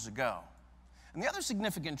 5 years ago. And the other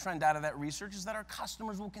significant trend out of that research is that our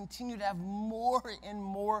customers will continue to have more and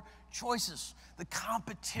more choices. The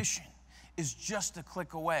competition is just a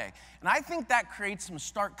click away. And I think that creates some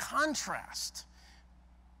stark contrast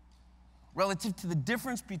relative to the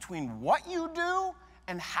difference between what you do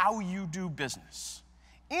and how you do business.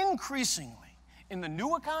 Increasingly, in the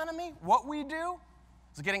new economy, what we do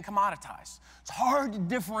is getting commoditized. It's hard to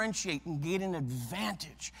differentiate and gain an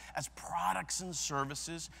advantage as products and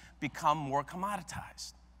services become more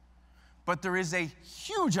commoditized. But there is a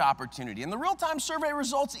huge opportunity, and the real-time survey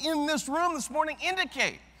results in this room this morning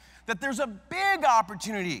indicate that there's a big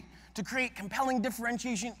opportunity to create compelling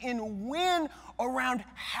differentiation and win around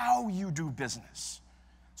how you do business.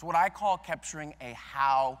 It's what I call capturing a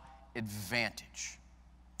how advantage.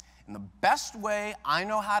 And the best way I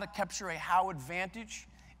know how to capture a how advantage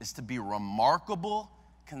is to be remarkable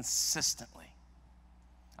consistently.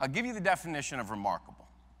 I'll give you the definition of remarkable.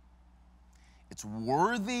 It's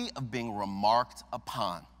worthy of being remarked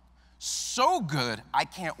upon. So good, I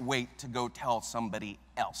can't wait to go tell somebody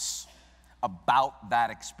else about that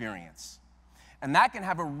experience. And that can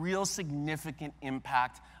have a real significant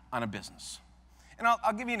impact on a business. And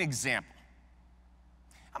I'll give you an example.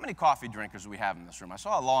 How many coffee drinkers do we have in this room? I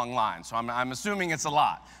saw a long line, so I'm assuming it's a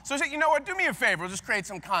lot. So you know what, do me a favor, we'll just create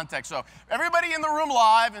some context. So everybody in the room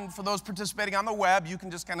live, and for those participating on the web, you can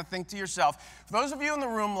just kind of think to yourself. For those of you in the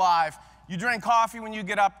room live, you drink coffee when you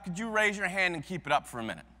get up, could you raise your hand and keep it up for a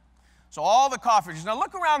minute? So all the coffee drinkers, now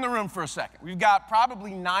look around the room for a second. We've got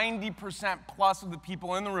probably 90% plus of the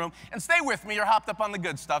people in the room, and stay with me, you're hopped up on the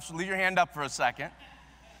good stuff, so leave your hand up for a second.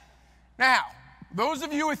 Now, those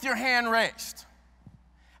of you with your hand raised,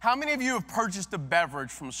 how many of you have purchased a beverage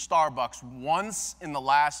from Starbucks once in the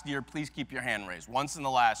last year? Please keep your hand raised. Once in the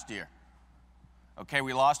last year. Okay,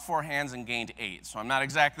 we lost 4 hands and gained 8, so I'm not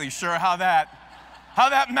exactly sure how that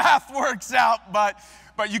math works out, but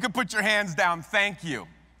you can put your hands down. Thank you.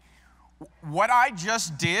 What I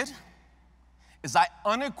just did is I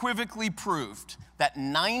unequivocally proved that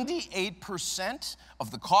 98%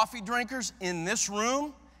 of the coffee drinkers in this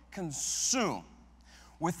room consume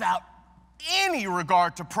without any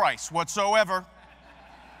regard to price whatsoever.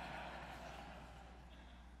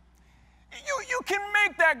 You can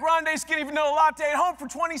make that grande skinny vanilla latte at home for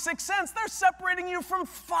 26 cents. They're separating you from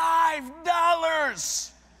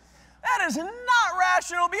 $5. That is not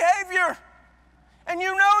rational behavior. And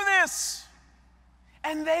you know this.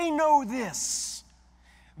 And they know this.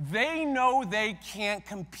 They know they can't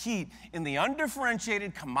compete in the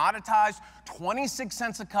undifferentiated, commoditized, 26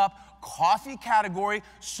 cents a cup coffee category,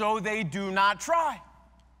 so they do not try.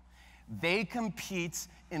 They compete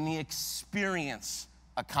in the experience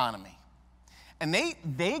economy. And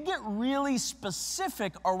they get really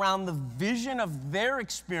specific around the vision of their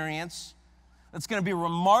experience that's going to be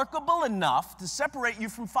remarkable enough to separate you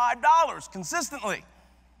from $5 consistently.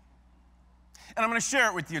 And I'm going to share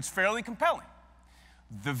it with you. It's fairly compelling.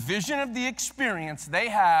 The vision of the experience they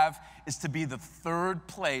have is to be the third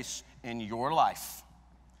place in your life.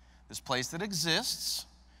 This place that exists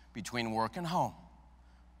between work and home,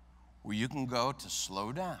 where you can go to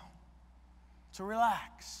slow down, to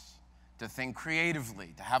relax, to think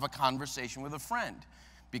creatively, to have a conversation with a friend.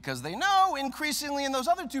 Because they know increasingly in those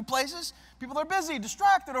other 2 places, people are busy,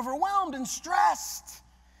 distracted, overwhelmed, and stressed.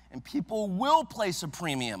 And people will place a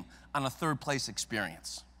premium on a third place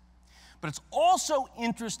experience. But it's also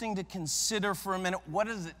interesting to consider for a minute, what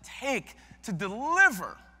does it take to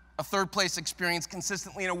deliver a third place experience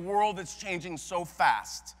consistently in a world that's changing so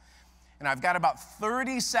fast? And I've got about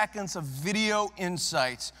 30 seconds of video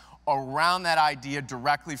insights around that idea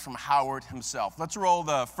directly from Howard himself. Let's roll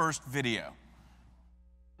the first video.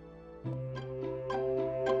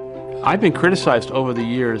 I've been criticized over the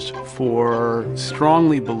years for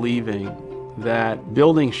strongly believing that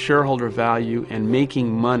building shareholder value and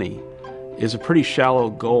making money is a pretty shallow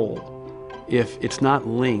goal if it's not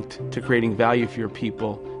linked to creating value for your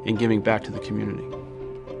people and giving back to the community.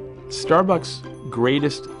 Starbucks'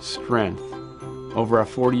 greatest strength over our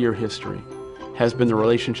 40-year history has been the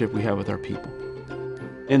relationship we have with our people.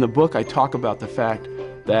 In the book, I talk about the fact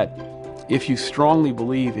that if you strongly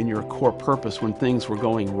believe in your core purpose when things were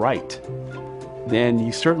going right, then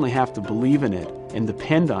you certainly have to believe in it and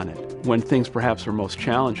depend on it when things perhaps are most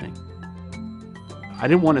challenging. I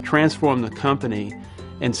didn't want to transform the company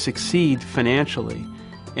and succeed financially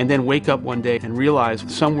and then wake up one day and realize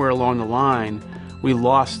somewhere along the line we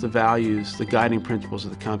lost the values, the guiding principles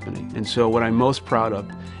of the company. And so what I'm most proud of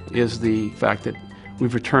is the fact that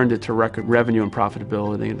we've returned it to record revenue and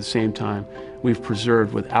profitability, and at the same time we've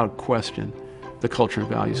preserved without question the culture and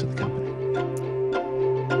values of the company.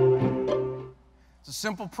 It's a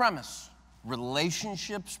simple premise.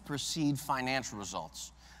 Relationships precede financial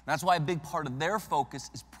results. That's why a big part of their focus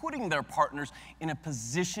is putting their partners in a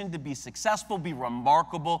position to be successful, be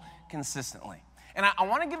remarkable consistently. And I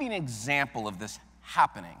want to give you an example of this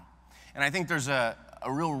happening. And I think there's a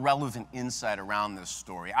real relevant insight around this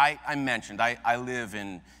story. I mentioned I live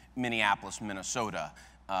in Minneapolis, Minnesota,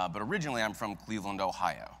 but originally I'm from Cleveland,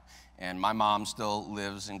 Ohio. And my mom still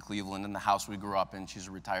lives in Cleveland in the house we grew up in. She's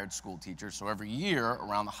a retired school teacher. So every year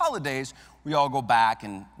around the holidays, we all go back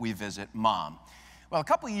and we visit Mom. Well, a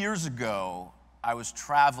couple of years ago, I was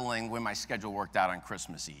traveling when my schedule worked out on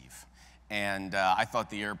Christmas Eve. And I thought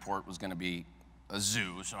the airport was going to be a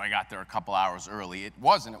zoo, so I got there a couple hours early. It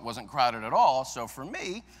wasn't crowded at all. So for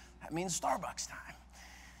me, that means Starbucks time.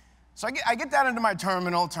 So I get down into my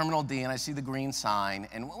Terminal D, and I see the green sign.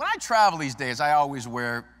 And when I travel these days, I always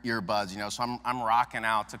wear earbuds, so I'm rocking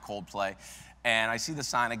out to Coldplay. And I see the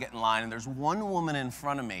sign, I get in line, and there's one woman in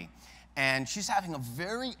front of me, and she's having a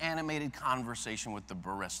very animated conversation with the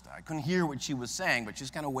barista. I couldn't hear what she was saying, but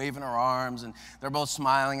she's kind of waving her arms, and they're both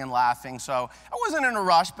smiling and laughing. So I wasn't in a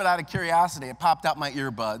rush, but out of curiosity, I popped out my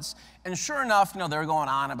earbuds. And sure enough, they're going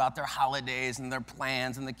on about their holidays and their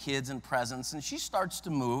plans and the kids and presents, and she starts to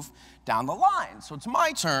move down the line. So it's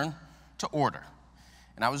my turn to order.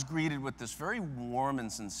 And I was greeted with this very warm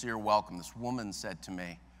and sincere welcome. This woman said to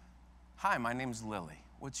me, "Hi, my name's Lily.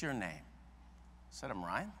 What's your name?" I said, "I'm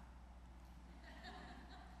Ryan."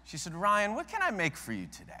 She said, "Ryan, what can I make for you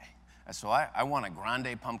today?" I said, "Well, I want a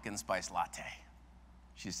grande pumpkin spice latte."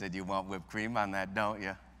 She said, "You want whipped cream on that, don't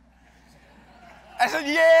you?" I said,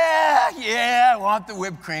 yeah, I want the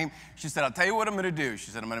whipped cream. She said, "I'll tell you what I'm gonna do."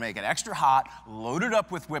 She said, "I'm gonna make it extra hot, load it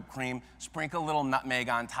up with whipped cream, sprinkle a little nutmeg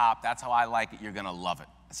on top. That's how I like it. You're gonna love it."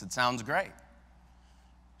 I said, "Sounds great."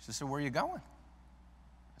 She said, "Where are you going?"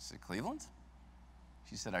 I said, "Cleveland."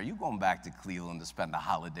 She said, "Are you going back to Cleveland to spend the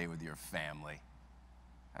holiday with your family?"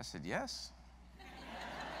 I said, "Yes."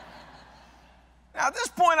 Now, at this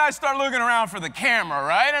point, I start looking around for the camera,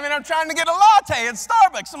 right? I mean, I'm trying to get a latte at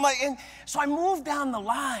Starbucks. I'm like, and so I move down the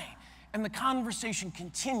line, and the conversation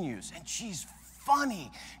continues, and she's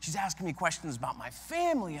funny. She's asking me questions about my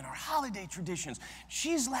family and our holiday traditions.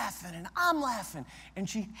 She's laughing, and I'm laughing, and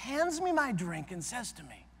she hands me my drink and says to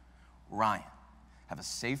me, "Ryan, have a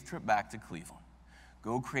safe trip back to Cleveland.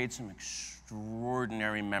 Go create some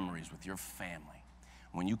extraordinary memories with your family.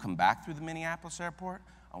 When you come back through the Minneapolis airport,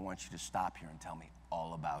 I want you to stop here and tell me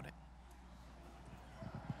all about it."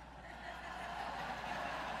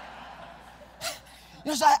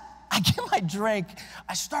 So I get my drink,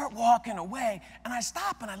 I start walking away, and I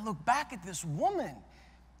stop and I look back at this woman,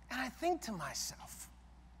 and I think to myself,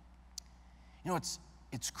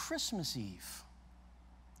 it's Christmas Eve.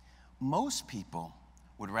 Most people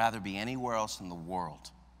would rather be anywhere else in the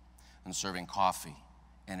world than serving coffee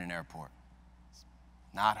in an airport.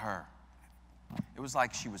 Not her. It was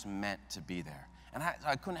like she was meant to be there. And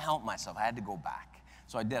I couldn't help myself. I had to go back.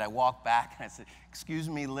 So I did. I walked back and I said, "Excuse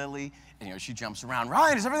me, Lily." And she jumps around.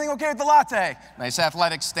 "Ryan, is everything okay with the latte?" Nice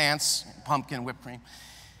athletic stance, pumpkin whipped cream.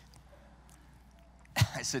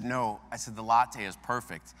 I said, "No." I said, "The latte is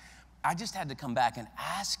perfect. I just had to come back and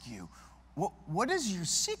ask you, what is your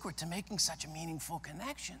secret to making such meaningful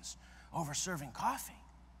connections over serving coffee?"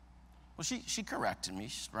 Well, she corrected me.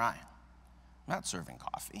 She said, "Ryan, I'm not serving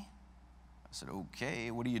coffee." I said,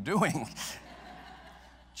 "Okay, what are you doing?"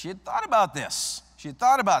 She had thought about this.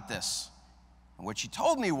 And what she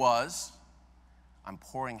told me was, "I'm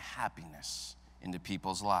pouring happiness into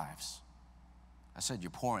people's lives." I said,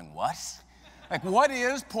 "You're pouring what?" Like, what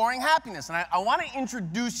is pouring happiness? And I want to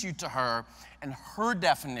introduce you to her and her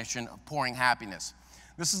definition of pouring happiness.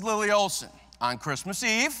 This is Lily Olson on Christmas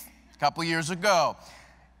Eve, a couple years ago.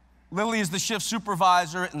 Lily is the shift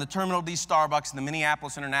supervisor in the Terminal D Starbucks in the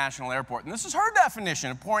Minneapolis International Airport. And this is her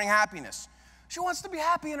definition of pouring happiness. She wants to be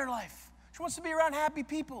happy in her life. She wants to be around happy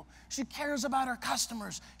people. She cares about her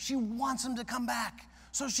customers. She wants them to come back.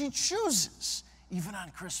 So she chooses, even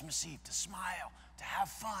on Christmas Eve, to smile, to have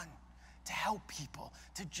fun, to help people,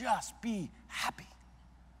 to just be happy.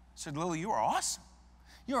 I said, "Lily, you are awesome.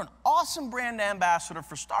 You're an awesome brand ambassador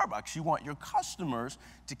for Starbucks. You want your customers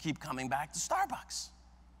to keep coming back to Starbucks."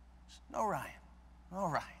 "No, Ryan. No,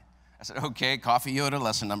 Ryan." I said, "Okay, Coffee Yoda,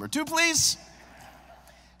 lesson number 2, please."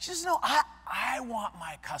 She says, "No, I want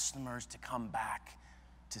my customers to come back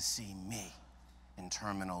to see me in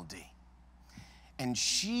Terminal D. And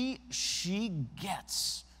she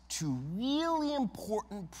gets to really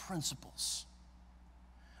important principles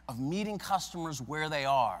of meeting customers where they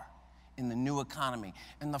are in the new economy.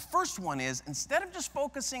 And the first one is, instead of just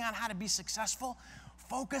focusing on how to be successful,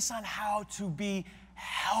 focus on how to be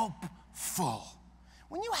helpful.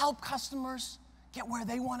 When you help customers get where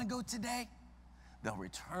they want to go today, they'll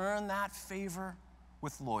return that favor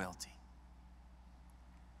with loyalty.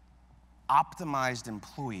 Optimized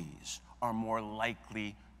employees are more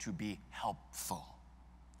likely to be helpful.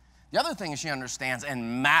 The other thing she understands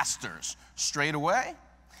and masters straight away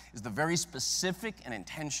is the very specific and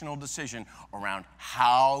intentional decision around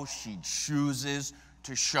how she chooses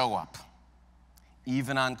to show up,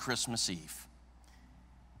 even on Christmas Eve.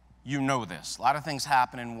 You know this. A lot of things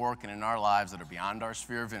happen in work and in our lives that are beyond our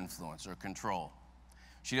sphere of influence or control.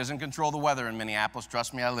 She doesn't control the weather in Minneapolis.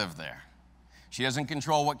 Trust me, I live there. She doesn't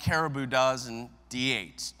control what Caribou does in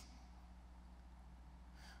D8.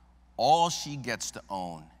 All she gets to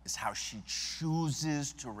own is how she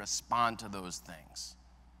chooses to respond to those things.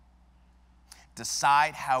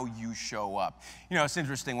 Decide how you show up. You know, it's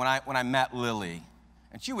interesting, when I met Lily,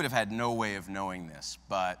 and she would have had no way of knowing this,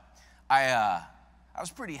 but I was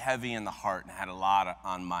pretty heavy in the heart and had a lot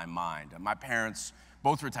on my mind. My parents,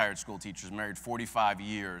 both retired school teachers, married 45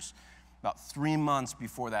 years. About 3 months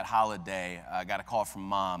before that holiday, I got a call from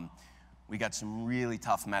Mom. We got some really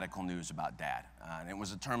tough medical news about Dad. And it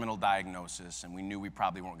was a terminal diagnosis, and we knew we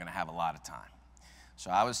probably weren't going to have a lot of time. So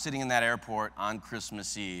I was sitting in that airport on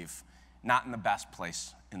Christmas Eve, not in the best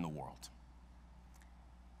place in the world.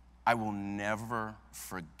 I will never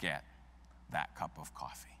forget that cup of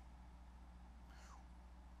coffee.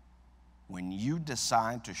 When you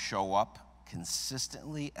decide to show up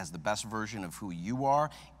consistently as the best version of who you are,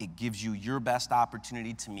 it gives you your best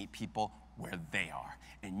opportunity to meet people where they are.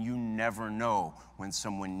 And you never know when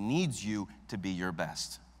someone needs you to be your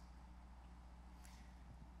best.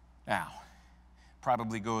 Now,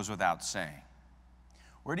 probably goes without saying,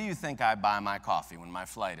 where do you think I buy my coffee when my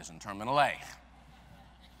flight is in Terminal A?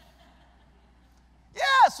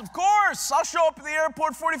 Yes, of course. I'll show up at the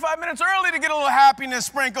airport 45 minutes early to get a little happiness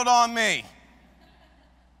sprinkled on me.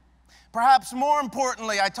 Perhaps more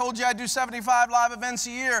importantly, I told you I do 75 live events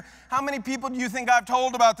a year. How many people do you think I've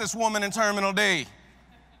told about this woman in Terminal D?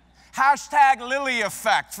 Hashtag Lily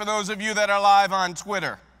effect for those of you that are live on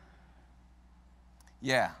Twitter.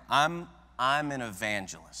 Yeah, I'm an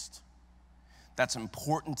evangelist. That's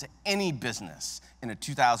important to any business in a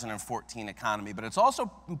 2014 economy, but it's also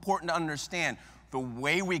important to understand the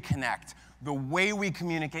way we connect, the way we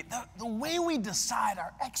communicate, the way we decide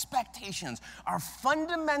our expectations are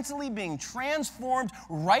fundamentally being transformed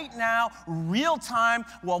right now, real time,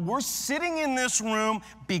 while we're sitting in this room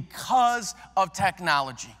because of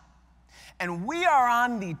technology. And we are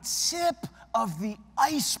on the tip of the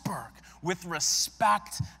iceberg with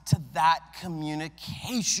respect to that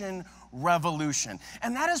communication revolution.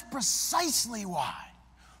 And that is precisely why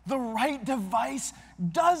the right device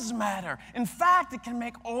does matter. In fact, it can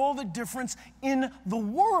make all the difference in the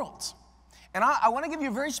world. And I want to give you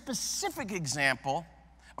a very specific example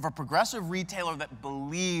of a progressive retailer that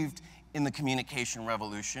believed in the communication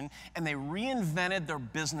revolution, and they reinvented their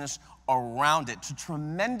business around it to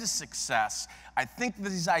tremendous success. I think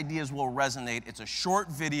these ideas will resonate. It's a short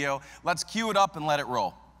video. Let's cue it up and let it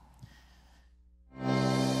roll.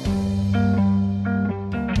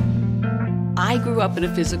 I grew up in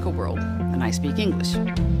a physical world, and I speak English.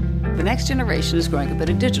 The next generation is growing up in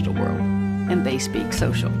a digital world, and they speak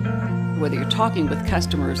social. Whether you're talking with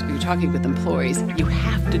customers or you're talking with employees, you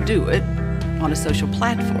have to do it on a social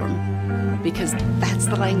platform because that's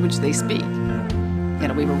the language they speak. You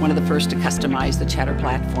know, we were one of the first to customize the chatter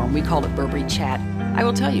platform. We call it Burberry Chat. I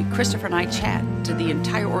will tell you, Christopher and I chat to the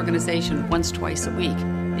entire organization once, twice a week.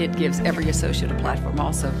 It gives every associate a platform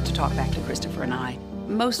also to talk back to Christopher and I.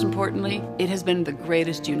 Most importantly, it has been the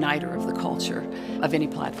greatest uniter of the culture of any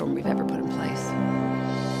platform we've ever put in place.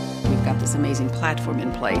 We've got this amazing platform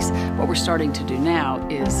in place. What we're starting to do now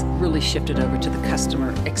is really shift it over to the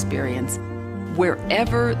customer experience.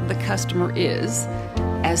 Wherever the customer is,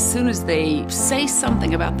 as soon as they say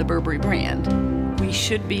something about the Burberry brand, we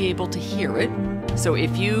should be able to hear it. So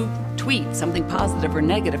if you tweet something positive or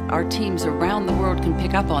negative, our teams around the world can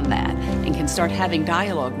pick up on that and can start having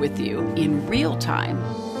dialogue with you in real time.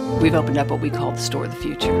 We've opened up what we call the store of the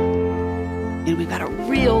future. And we've got a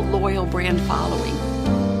real loyal brand following.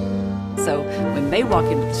 So when they walk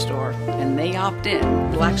into the store and they opt in,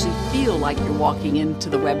 you'll actually feel like you're walking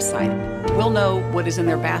into the website. We'll know what is in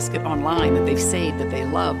their basket online that they've saved, that they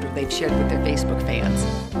loved, or they've shared with their Facebook fans.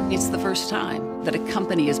 It's the first time that a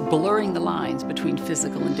company is blurring the lines between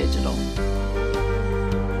physical and digital.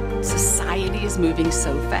 Society is moving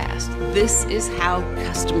so fast. This is how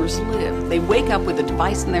customers live. They wake up with a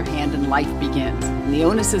device in their hand and life begins. And the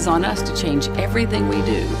onus is on us to change everything we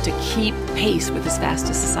do to keep pace with as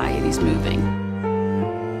fast as society is moving.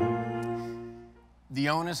 The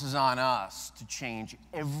onus is on us to change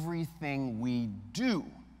everything we do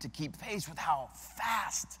to keep pace with how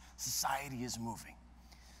fast society is moving.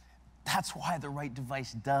 That's why the right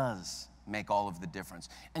device does make all of the difference.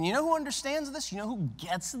 And you know who understands this? You know who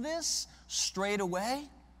gets this straight away?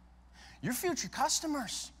 Your future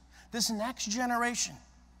customers, this next generation.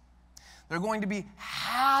 They're going to be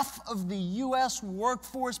half of the US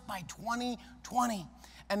workforce by 2020.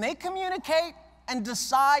 And they communicate and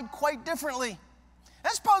decide quite differently.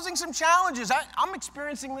 That's posing some challenges. I'm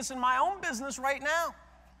experiencing this in my own business right now.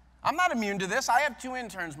 I'm not immune to this. I have two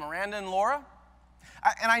interns, Miranda and Laura.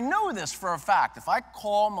 And I know this for a fact. If I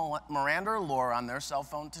call Miranda or Laura on their cell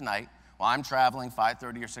phone tonight while I'm traveling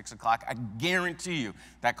 5:30 or 6 o'clock, I guarantee you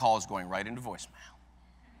that call is going right into voicemail.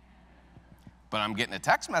 But I'm getting a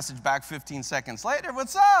text message back 15 seconds later.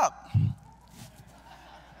 What's up?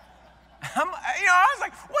 I was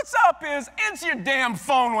like, what's up is, answer your damn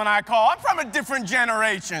phone when I call. I'm from a different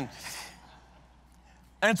generation.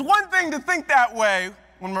 And it's one thing to think that way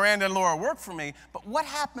when Miranda and Laura work for me, but what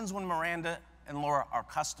happens when Miranda and Laura are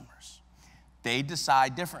customers? They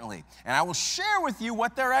decide differently. And I will share with you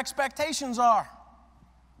what their expectations are.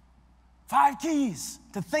 5 keys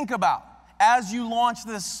to think about as you launch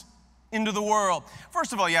this into the world.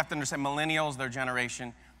 First of all, you have to understand millennials, their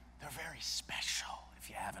generation, they're very special, if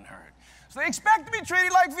you haven't heard. So they expect to be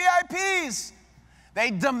treated like VIPs.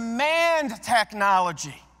 They demand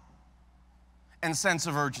technology and sense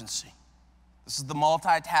of urgency. This is the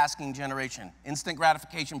multitasking generation. Instant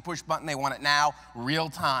gratification, push button, they want it now, real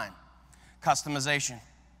time. Customization.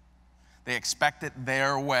 They expect it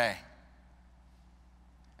their way.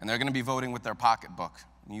 And they're gonna be voting with their pocketbook.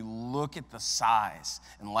 When you look at the size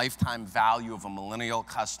and lifetime value of a millennial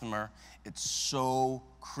customer, it's so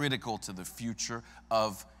critical to the future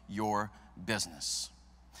of your business.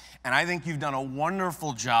 And I think you've done a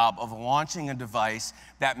wonderful job of launching a device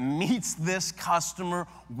that meets this customer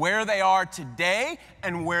where they are today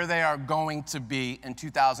and where they are going to be in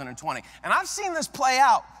 2020. And I've seen this play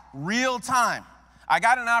out real time. I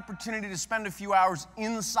got an opportunity to spend a few hours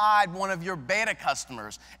inside one of your beta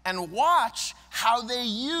customers and watch how they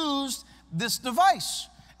used this device,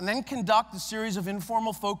 and then conduct a series of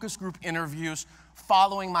informal focus group interviews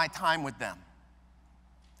following my time with them.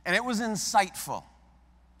 And it was insightful.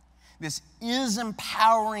 This is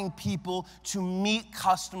empowering people to meet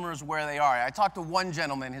customers where they are. I talked to one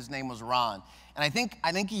gentleman, his name was Ron, and I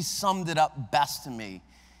think he summed it up best to me.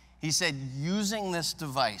 He said, using this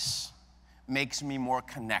device makes me more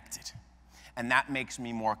connected, and that makes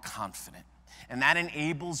me more confident, and that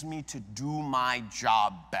enables me to do my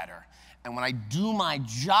job better. And when I do my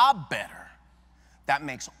job better, that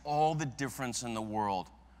makes all the difference in the world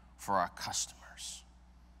for our customers.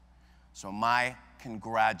 So my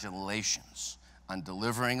congratulations on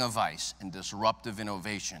delivering a device and disruptive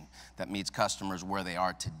innovation that meets customers where they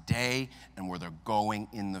are today and where they're going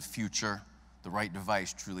in the future. The right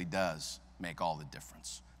device truly does make all the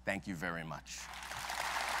difference. Thank you very much.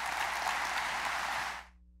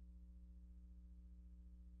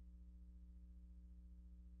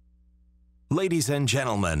 Ladies and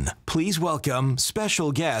gentlemen, please welcome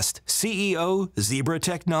special guest, CEO, Zebra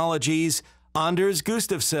Technologies, Anders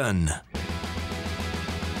Gustafsson.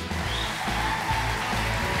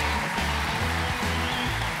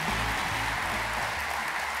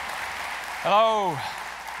 Hello,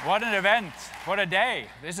 what an event, what a day.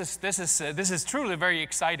 This is truly very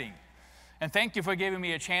exciting. And thank you for giving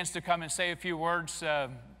me a chance to come and say a few words,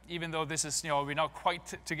 even though this is, we're not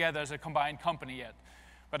quite together as a combined company yet.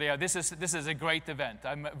 But this is a great event.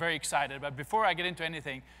 I'm very excited. But before I get into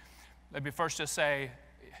anything, let me first just say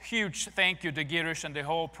a huge thank you to Girish and the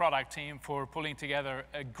whole product team for pulling together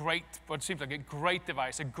a great, what seems like a great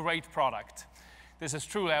device, a great product. This is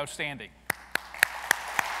truly outstanding.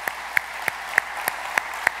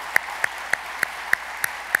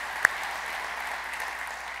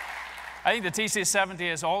 I think the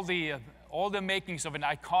TC70 has all the makings of an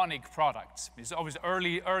iconic product. It's always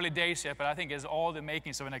early days yet, but I think it has all the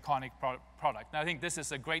makings of an iconic product. And I think this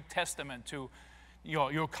is a great testament to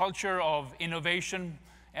your culture of innovation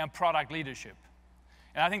and product leadership.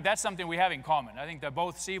 And I think that's something we have in common. I think that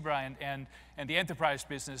both Zebra and the enterprise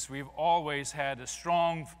business, we've always had a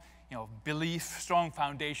strong belief, strong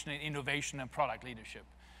foundation in innovation and product leadership.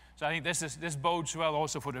 So I think this bodes well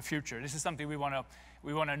also for the future. This is something we want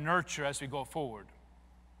to nurture as we go forward.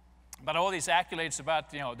 But all these accolades about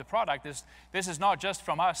the product, this is not just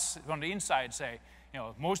from us from the inside.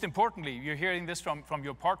 Most importantly, you're hearing this from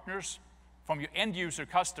your partners, from your end user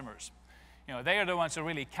customers. They are the ones that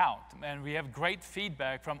really count, and we have great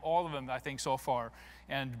feedback from all of them, I think, so far.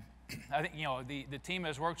 And I think the team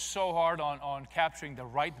has worked so hard on capturing the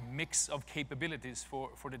right mix of capabilities for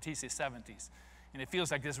the TC70s, and it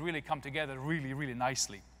feels like this really come together really, really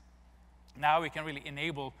nicely. Now we can really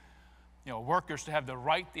enable workers to have the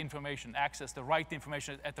right information, access the right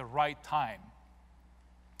information at the right time.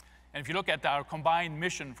 And if you look at our combined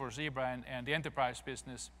mission for Zebra and the enterprise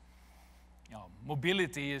business,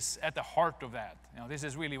 mobility is at the heart of that. This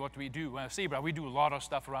is really what we do. Zebra, we do a lot of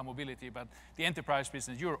stuff around mobility, but the enterprise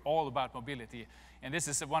business, you're all about mobility. And this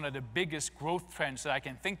is one of the biggest growth trends that I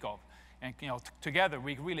can think of. And together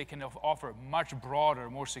we really can offer much broader,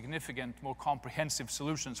 more significant, more comprehensive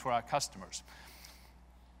solutions for our customers.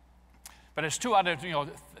 But there's two other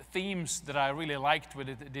themes that I really liked with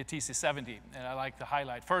the TC70 and I like to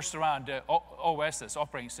highlight. First, around OSs,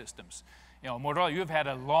 operating systems. Motorola, you've had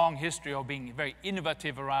a long history of being very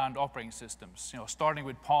innovative around operating systems. Starting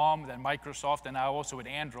with Palm, then Microsoft, and now also with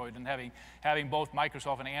Android, and having both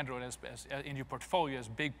Microsoft and Android as in your portfolio as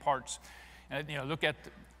big parts. And look at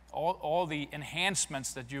all the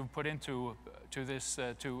enhancements that you've put into this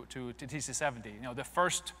to TC70. The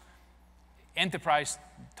first enterprise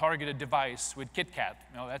targeted device with KitKat.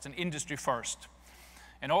 That's an industry first.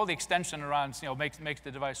 And all the extension around makes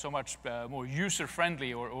the device so much more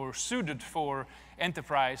user-friendly or suited for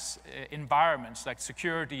enterprise environments like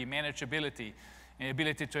security, manageability, and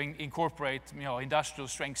ability to incorporate industrial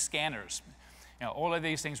strength scanners. All of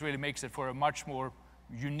these things really makes it for a much more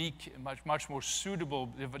unique, much more suitable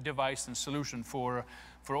device and solution for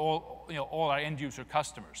all our end user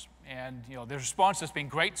customers. And the response has been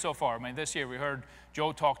great so far. I mean, this year we heard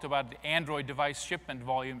Joe talked about the Android device shipment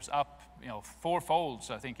volumes up,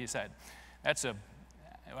 fourfolds, I think he said.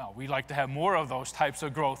 We like to have more of those types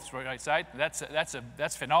of growth, right?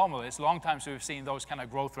 That's phenomenal. It's a long time since we've seen those kind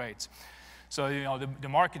of growth rates. So the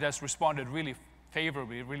market has responded really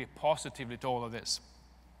favorably, really positively to all of this.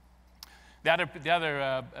 The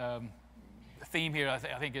other theme here, I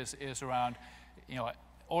think, is around,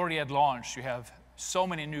 already at launch, you have so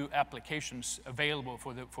many new applications available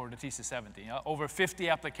for the TC70. Over 50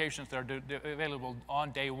 applications that are available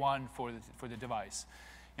on day one for the device.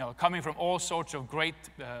 Coming from all sorts of great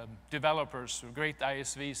developers, great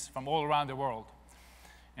ISVs from all around the world.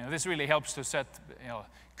 This really helps to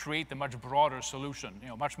create a much broader solution,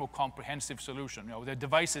 much more comprehensive solution. The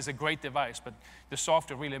device is a great device, but the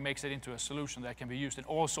software really makes it into a solution that can be used in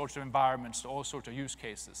all sorts of environments, all sorts of use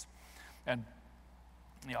cases. And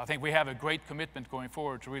I think we have a great commitment going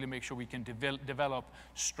forward to really make sure we can develop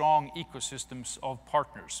strong ecosystems of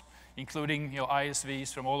partners, including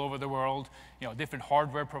ISVs from all over the world, different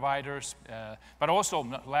hardware providers, but also,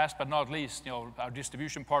 last but not least, our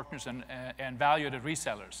distribution partners and value-added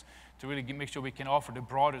resellers to really make sure we can offer the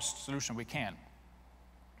broadest solution we can.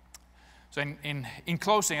 So in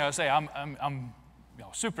closing, I'll say I'm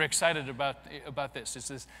super excited about this.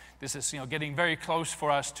 This is getting very close for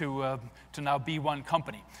us to now be one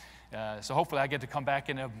company. So hopefully I get to come back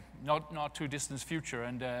in a not too distant future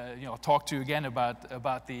and talk to you again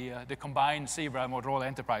about the combined Zebra Motorola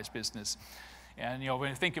enterprise business. And when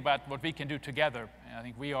you think about what we can do together, I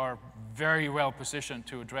think we are very well positioned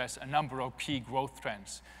to address a number of key growth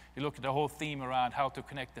trends. You look at the whole theme around how to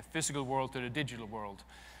connect the physical world to the digital world,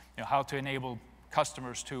 how to enable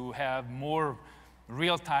customers to have more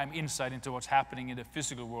real-time insight into what's happening in the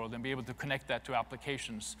physical world and be able to connect that to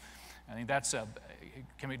applications. I think that's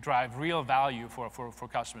can drive real value for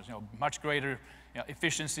customers. Much greater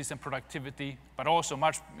efficiencies and productivity, but also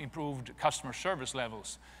much improved customer service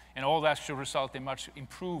levels. And all that should result in much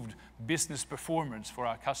improved business performance for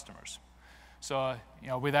our customers. So,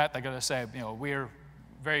 with that, I got to say, we're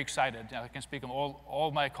very excited. I can speak on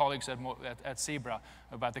all my colleagues at Zebra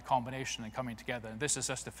about the combination and coming together. And this is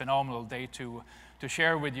just a phenomenal day to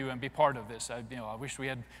share with you and be part of this. I wish we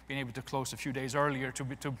had been able to close a few days earlier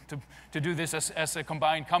to do this as a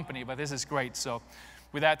combined company, but this is great. So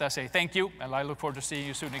with that, I say thank you, and I look forward to seeing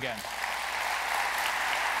you soon again.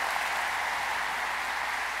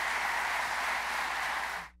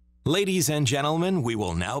 Ladies and gentlemen, we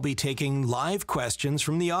will now be taking live questions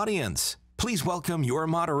from the audience. Please welcome your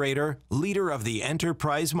moderator, leader of the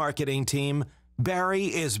Enterprise Marketing Team, Barry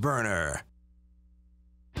Isberner.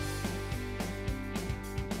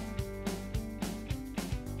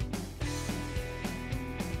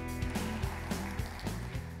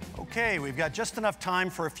 Okay, we've got just enough time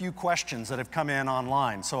for a few questions that have come in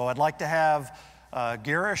online. So I'd like to have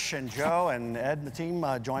Girish and Joe and Ed and the team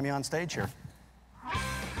join me on stage here. Thank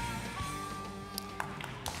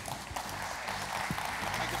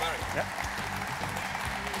you, Barry. Yep.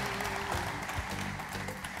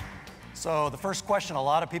 So the first question a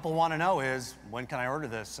lot of people want to know is, when can I order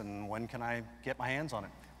this and when can I get my hands on it?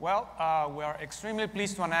 Well, we are extremely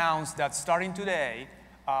pleased to announce that starting today,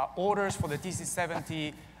 orders for the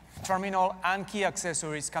TC70 terminal and key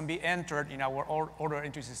accessories can be entered in our order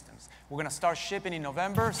entry systems. We're going to start shipping in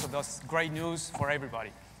November, so that's great news for everybody.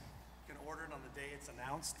 You can order it on the day it's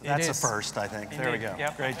announced. That's a first, I think. Indeed. There we go.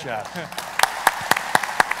 Yep. Great job.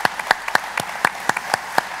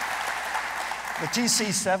 The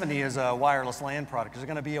TC70 is a wireless LAN product. Is it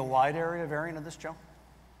going to be a wide area variant of this, Joe?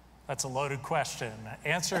 That's a loaded question.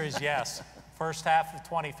 Answer is yes. First half of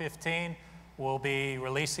 2015, we'll be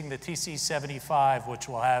releasing the TC75, which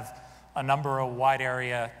will have a number of wide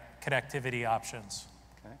area connectivity options.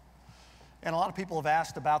 Okay. And a lot of people have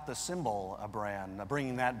asked about the Symbol brand,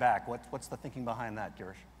 bringing that back. What's the thinking behind that,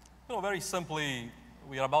 Girish? Very simply,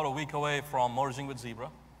 we are about a week away from merging with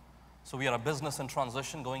Zebra. So we are a business in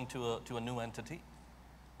transition going to a new entity.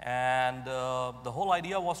 And the whole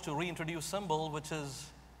idea was to reintroduce Symbol, which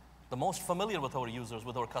is the most familiar with our users,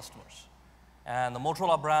 with our customers. And the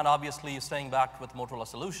Motorola brand obviously is staying back with Motorola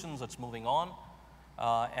Solutions. It's moving on.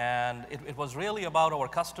 And it was really about our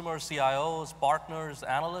customers, CIOs, partners,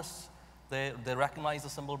 analysts. They recognize the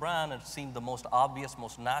Symbol brand. It seemed the most obvious,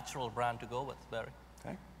 most natural brand to go with, Barry.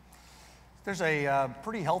 Okay. There's a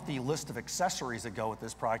pretty healthy list of accessories that go with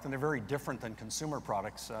this product, and they're very different than consumer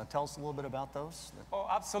products. Tell us a little bit about those. Oh,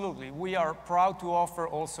 absolutely. We are proud to offer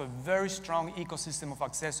also a very strong ecosystem of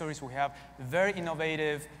accessories. We have very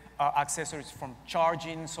innovative accessories from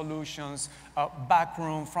charging solutions, back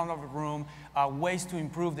room, front of the room, ways to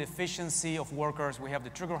improve the efficiency of workers. We have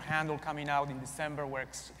the trigger handle coming out in December. We're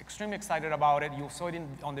extremely excited about it. You saw it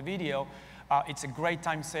on the video. It's a great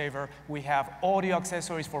time saver. We have audio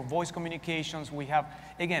accessories for voice communications. We have,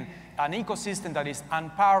 again, an ecosystem that is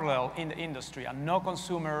unparalleled in the industry, and no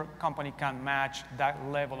consumer company can match that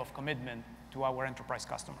level of commitment to our enterprise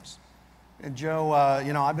customers. And Joe,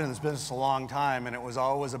 you know, I've been in this business a long time, and it was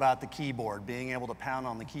always about the keyboard, being able to pound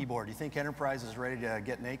on the keyboard. Do you think enterprise is ready to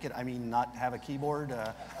get naked? I mean, not have a keyboard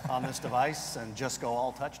on this device and just go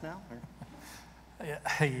all touch now?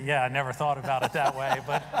 Yeah, I never thought about it that way,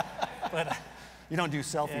 but you don't do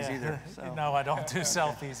selfies either. So. No, I don't do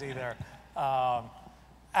selfies either.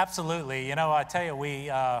 Absolutely. You know, I tell you,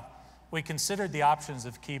 we considered the options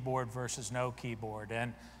of keyboard versus no keyboard,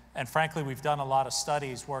 and frankly, we've done a lot of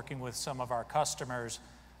studies working with some of our customers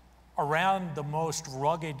around the most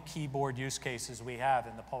rugged keyboard use cases we have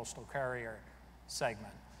in the postal carrier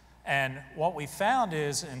segment. And what we found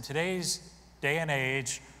is, in today's day and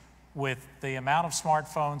age, with the amount of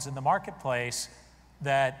smartphones in the marketplace,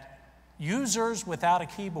 that users without a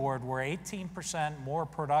keyboard were 18% more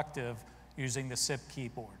productive using the SIP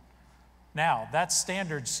keyboard. Now, that's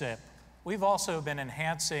standard SIP. We've also been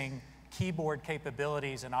enhancing keyboard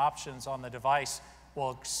capabilities and options on the device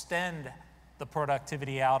will extend the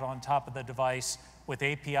productivity out on top of the device with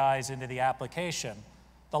APIs into the application.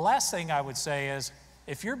 The last thing I would say is,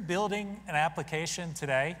 if you're building an application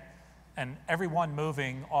today, and everyone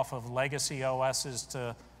moving off of legacy OSs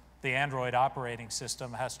to the Android operating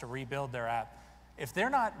system has to rebuild their app, if they're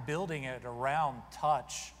not building it around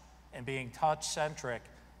touch and being touch-centric,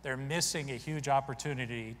 they're missing a huge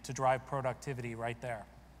opportunity to drive productivity right there.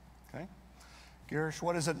 Okay. Girish,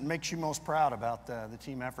 what is it that makes you most proud about the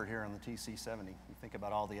team effort here on the TC70? You think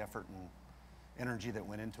about all the effort and energy that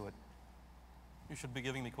went into it. You should be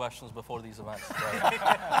giving me questions before these events.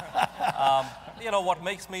 You know, what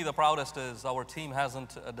makes me the proudest is our team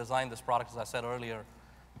hasn't designed this product, as I said earlier,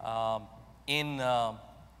 in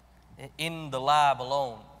the lab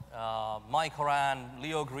alone. Mike Horan,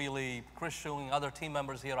 Leo Greeley, Chris Schuling, other team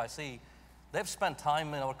members here I see, they've spent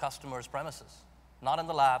time in our customers' premises, not in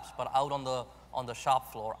the labs, but out on the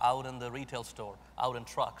shop floor, out in the retail store, out in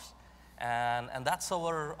trucks. And that's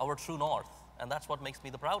our true north. And that's what makes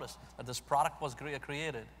me the proudest, that this product was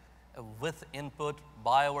created with input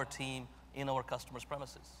by our team in our customers'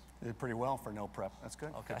 premises. You did pretty well for no prep. That's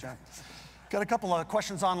good. Okay. Good job. Got a couple of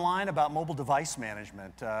questions online about mobile device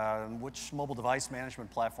management. Which mobile device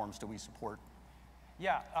management platforms do we support?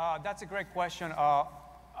 Yeah, that's a great question.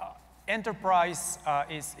 Enterprise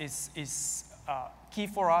is key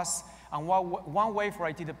for us. And one way for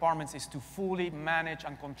IT departments is to fully manage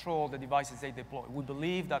and control the devices they deploy. We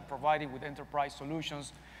believe that providing with enterprise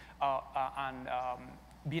solutions and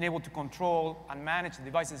being able to control and manage the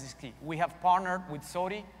devices is key. We have partnered with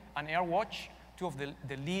SOTI and AirWatch, two of the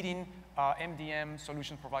leading MDM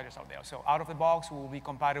solution providers out there. So out of the box, we will be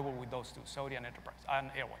compatible with those two, SODI and Enterprise, and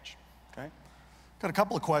AirWatch. Okay. Got a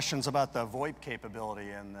couple of questions about the VoIP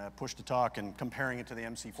capability and the push-to-talk and comparing it to the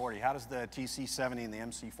MC40. How does the TC70 and the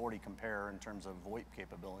MC40 compare in terms of VoIP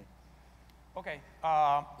capability? Okay,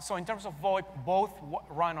 so in terms of VoIP, both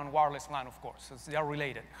run on wireless LAN, of course, so they are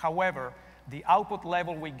related. However, the output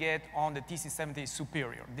level we get on the TC70 is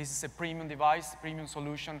superior. This is a premium device, premium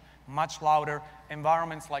solution, much louder.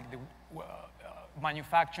 Environments like the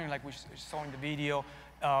manufacturing, like we saw in the video,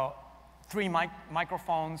 3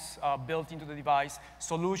 microphones built into the device,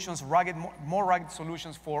 solutions, more rugged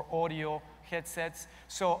solutions for audio headsets.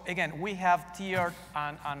 So again, we have tiered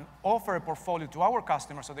and offer a portfolio to our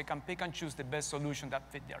customers so they can pick and choose the best solution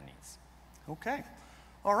that fit their needs. Okay.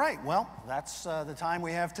 All right, well, that's the time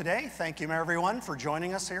we have today. Thank you, everyone, for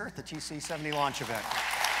joining us here at the TC70 launch event.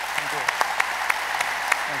 Thank you.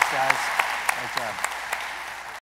 Thanks, guys. Great job.